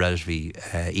relatively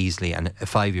easily, and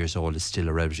 5 years old is still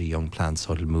a relatively young plant,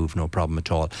 so it'll move no problem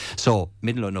at all. So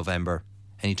middle of November,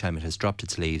 anytime it has dropped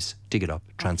its leaves, dig it up,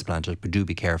 transplant it, but do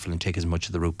be careful and take as much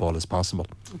of the root ball as possible.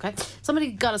 Okay.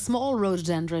 Somebody got a small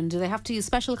rhododendron. Do they have to use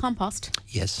special compost?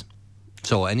 Yes.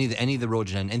 So any of the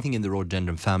rhododendron, anything in the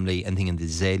rhododendron family, anything in the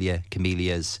azalea,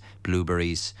 camellias,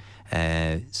 blueberries,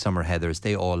 summer heathers,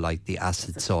 they all like the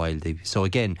acid soil. So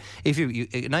again, if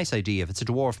a nice idea, if it's a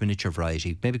dwarf miniature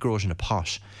variety, maybe grow it in a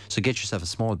pot. So get yourself a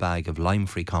small bag of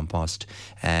lime-free compost.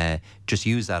 Just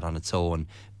use that on its own.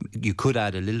 You could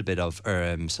add a little bit of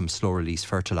some slow-release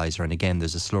fertiliser, and again,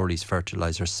 there's a slow-release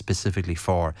fertiliser specifically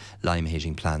for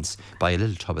lime-hating plants. Buy a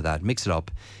little tub of that, mix it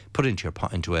up, put it into your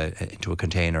pot, into a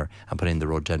container, and put in the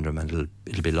rhododendron, and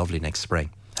it'll be lovely next spring.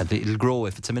 And it'll grow.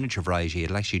 If it's a miniature variety,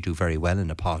 it'll actually do very well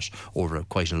in a pot over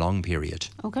quite a long period.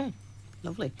 Okay,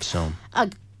 lovely. So,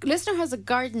 a listener has a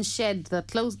garden shed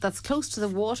that's close to the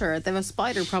water. They have a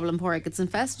spider problem, Porrick. It's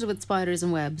infested with spiders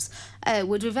and webs.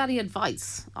 Would you have any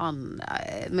advice on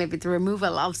maybe the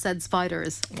removal of said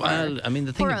spiders? Well, I mean,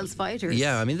 the thing. Poor old spiders.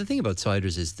 Yeah, I mean, the thing about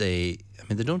spiders is they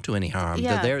don't do any harm.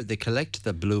 Yeah. They're there. They collect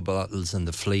the blue bottles and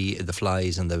the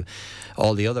flies and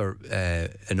all the other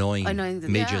annoying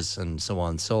midges and so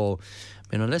on. So,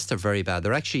 I mean, unless they're very bad,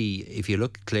 they're actually, if you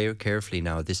look carefully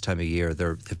now at this time of year,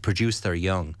 they've produced their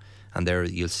young, and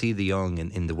you'll see the young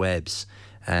in the webs.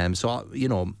 So you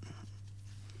know,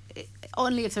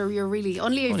 only if you're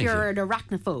an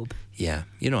arachnophobe. Yeah,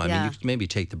 I mean, you could maybe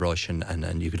take the brush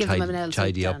and you could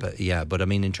tidy up. Yeah, but I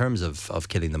mean, in terms of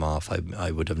killing them off,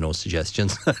 I would have no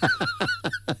suggestions.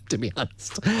 To be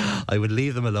honest, I would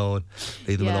leave them alone.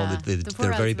 Alone.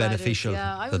 They're very beneficial.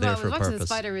 Yeah, I was watching a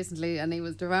spider recently, and he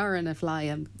was devouring a fly,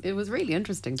 and it was really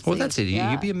interesting to see. Well, that's it.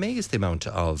 Yeah. You'd be amazed the amount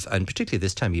of, and particularly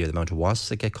this time of year, the amount of wasps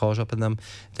that get caught up in them,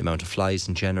 the amount of flies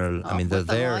in general. I mean, they're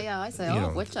there. I say,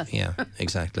 yeah,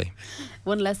 exactly.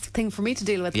 One less thing for me to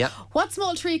deal with. Yeah. What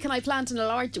small tree can I plant in a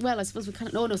large... Well, I suppose we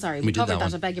can't... No, sorry. We covered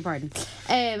that. I beg your pardon.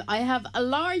 I have a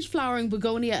large flowering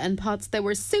begonia in pots. They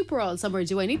were super all summer.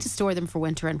 Do I need to store them for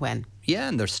winter, and when? Yeah,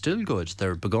 and they're still good.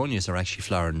 Their begonias are actually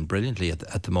flowering brilliantly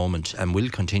at the moment, and will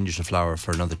continue to flower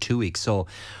for another 2 weeks. So,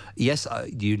 yes,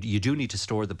 you do need to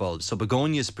store the bulbs. So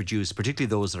begonias produce, particularly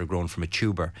those that are grown from a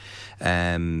tuber,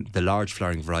 the large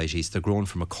flowering varieties, they're grown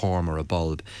from a corm or a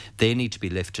bulb. They need to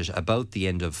be lifted about the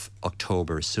end of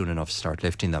October, soon enough to start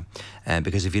lifting them.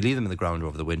 Because if you leave them in the ground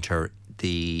over the winter,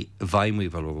 the vine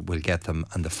weevil will get them,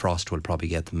 and the frost will probably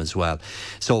get them as well.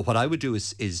 So what I would do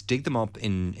is dig them up at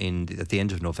the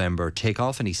end of November, take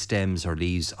off any stems or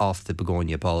leaves off the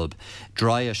begonia bulb,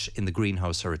 dry it in the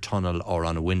greenhouse or a tunnel or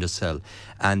on a windowsill,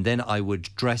 and then I would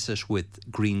dress it with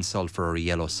green sulphur or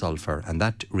yellow sulphur, and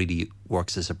that really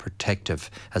works as a protective,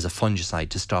 as a fungicide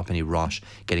to stop any rot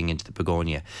getting into the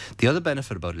begonia. The other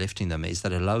benefit about lifting them is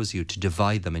that it allows you to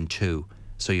divide them in two.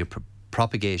 So you're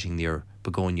propagating your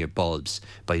begonia bulbs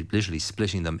by literally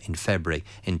splitting them in February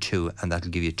in two, and that'll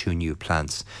give you 2 new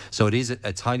plants. So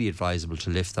it's highly advisable to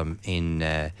lift them in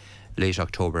late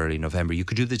October, early November. You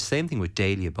could do the same thing with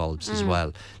dahlia bulbs as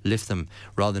well. Lift them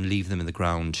rather than leave them in the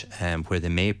ground where they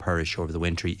may perish over the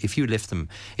winter. If you lift them,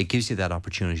 it gives you that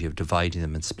opportunity of dividing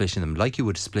them and splitting them like you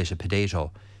would split a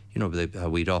potato. You know,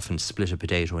 we'd often split a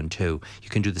potato in two. You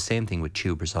can do the same thing with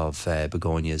tubers of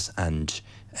begonias and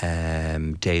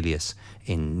dahlias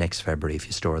in next February if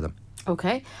you store them.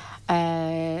 Okay.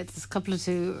 There's a couple of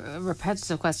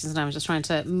repetitive questions now. I'm just trying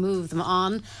to move them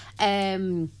on.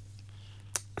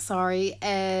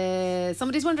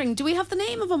 Somebody's wondering, do we have the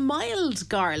name of a mild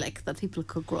garlic that people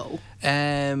could grow?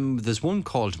 There's one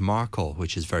called Marco,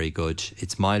 which is very good.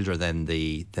 It's milder than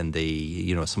the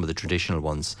some of the traditional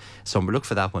ones. So look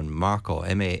for that one, Marco,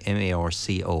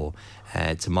 Marco.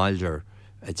 It's a milder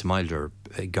It's milder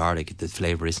garlic. The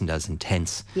flavour isn't as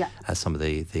intense as some of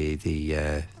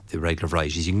the regular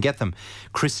varieties. You can get them.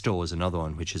 Cristo is another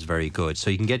one which is very good. So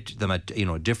you can get them at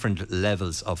different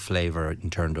levels of flavour in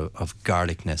terms of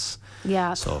garlicness.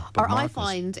 Yeah. So, or I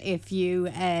find if you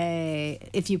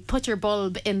put your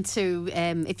bulb into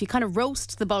if you kind of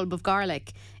roast the bulb of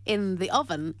garlic in the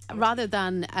oven rather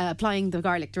than applying the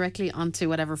garlic directly onto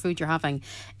whatever food you're having,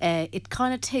 it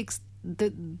kind of takes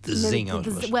the zing out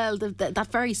of it. Well, that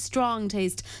very strong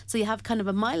taste. So you have kind of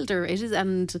a milder, it is,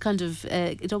 and kind of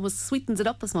it almost sweetens it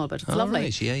up a small bit. It's lovely.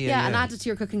 Right. Yeah. And add it to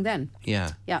your cooking then.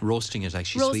 Yeah. Roasting it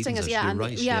actually sweetens it. You're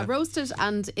right. Roast it,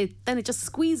 and then it just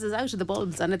squeezes out of the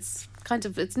bulbs, and it's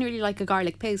nearly like a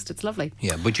garlic paste. It's lovely.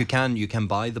 Yeah, but you can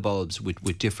buy the bulbs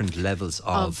with different levels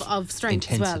of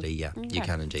strength intensity. as well. Yeah, you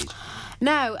can indeed.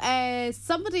 Now,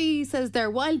 somebody says their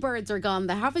wild birds are gone.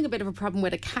 They're having a bit of a problem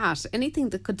with a cat. Anything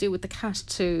that could do with the cat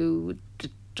to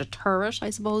deter it, I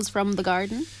suppose, from the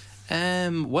garden?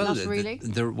 Well, not really.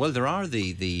 There are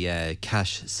the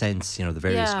cash scents, the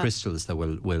various crystals that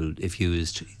will, if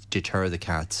used, deter the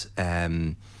cats.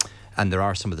 And there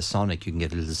are some of the sonic, you can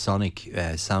get little sonic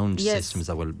sound systems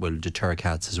that will deter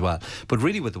cats as well. But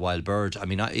really with the wild bird, I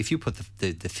mean, if you put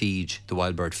the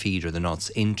wild bird feed or the nuts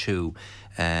into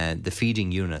the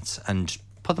feeding units and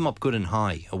put them up good and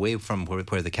high, away from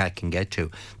where the cat can get to,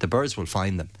 the birds will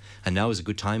find them. And now is a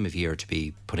good time of year to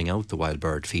be putting out the wild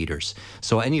bird feeders.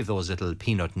 So any of those little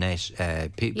peanut net,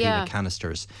 peanut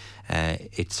canisters,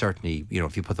 it certainly,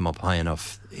 if you put them up high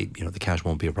enough, the cat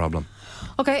won't be a problem.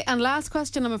 Okay, and last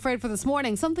question, I'm afraid, for this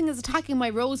morning. Something is attacking my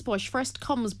rose bush. First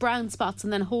comes brown spots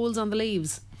and then holes on the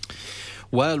leaves.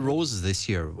 Well, roses this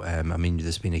year,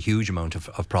 there's been a huge amount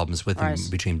of problems with them,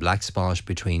 between black spot,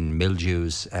 between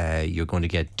mildews. You're going to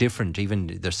get different,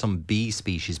 even there's some bee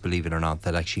species, believe it or not,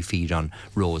 that actually feed on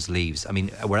rose leaves. I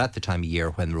mean, we're at the time of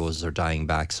year when roses are dying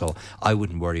back, so I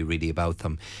wouldn't worry really about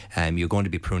them. You're going to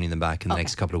be pruning them back in the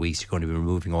next couple of weeks. You're going to be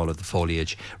removing all of the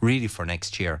foliage, really, for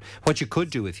next year. What you could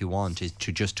do, if you want, is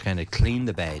to just kind of clean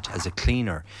the bed. As a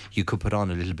cleaner, you could put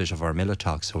on a little bit of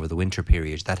Armilotox over the winter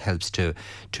period. That helps to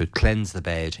cleanse the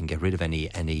bed and get rid of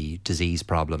any disease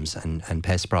problems and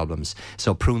pest problems.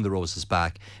 So prune the roses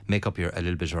back, make up a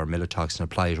little bit of Armilotox and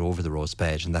apply it over the rose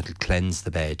bed, and that'll cleanse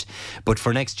the bed. But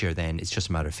for next year then, it's just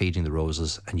a matter of feeding the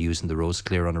roses and using the rose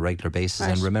clear on a regular basis.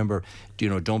 And remember,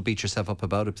 don't beat yourself up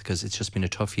about it, because it's just been a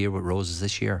tough year with roses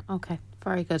this year. Okay.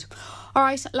 Very good. All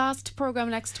right, last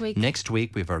programme next week. Next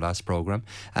week we have our last programme.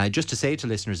 Just to say to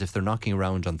listeners, if they're knocking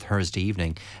around on Thursday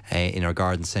evening in our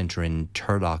garden centre in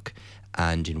Turlock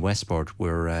and in Westport,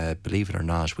 we're, believe it or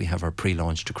not, we have our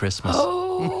pre-launch to Christmas.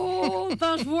 Oh,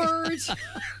 that word.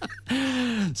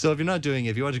 So if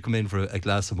you want to come in for a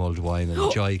glass of mulled wine and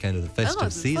enjoy kind of the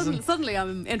festive season. Suddenly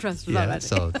I'm interested already.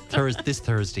 So this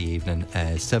Thursday evening,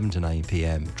 7 to 9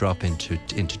 p.m, drop into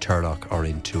Turlock or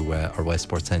into our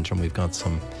Westport Centre, and we've got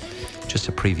just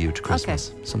a preview to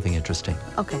Christmas. Okay. Something interesting.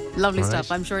 Okay, lovely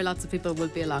stuff. I'm sure lots of people will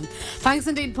be along. Thanks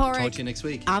indeed, Pádraig. Talk to you next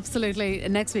week. Absolutely.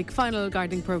 Next week, final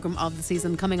gardening programme of the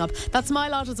season coming up. That's my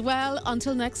lot as well.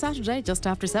 Until next Saturday, just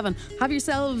after 7. Have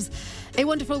yourselves a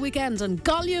wonderful weekend and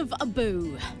Gaillimh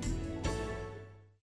Abú.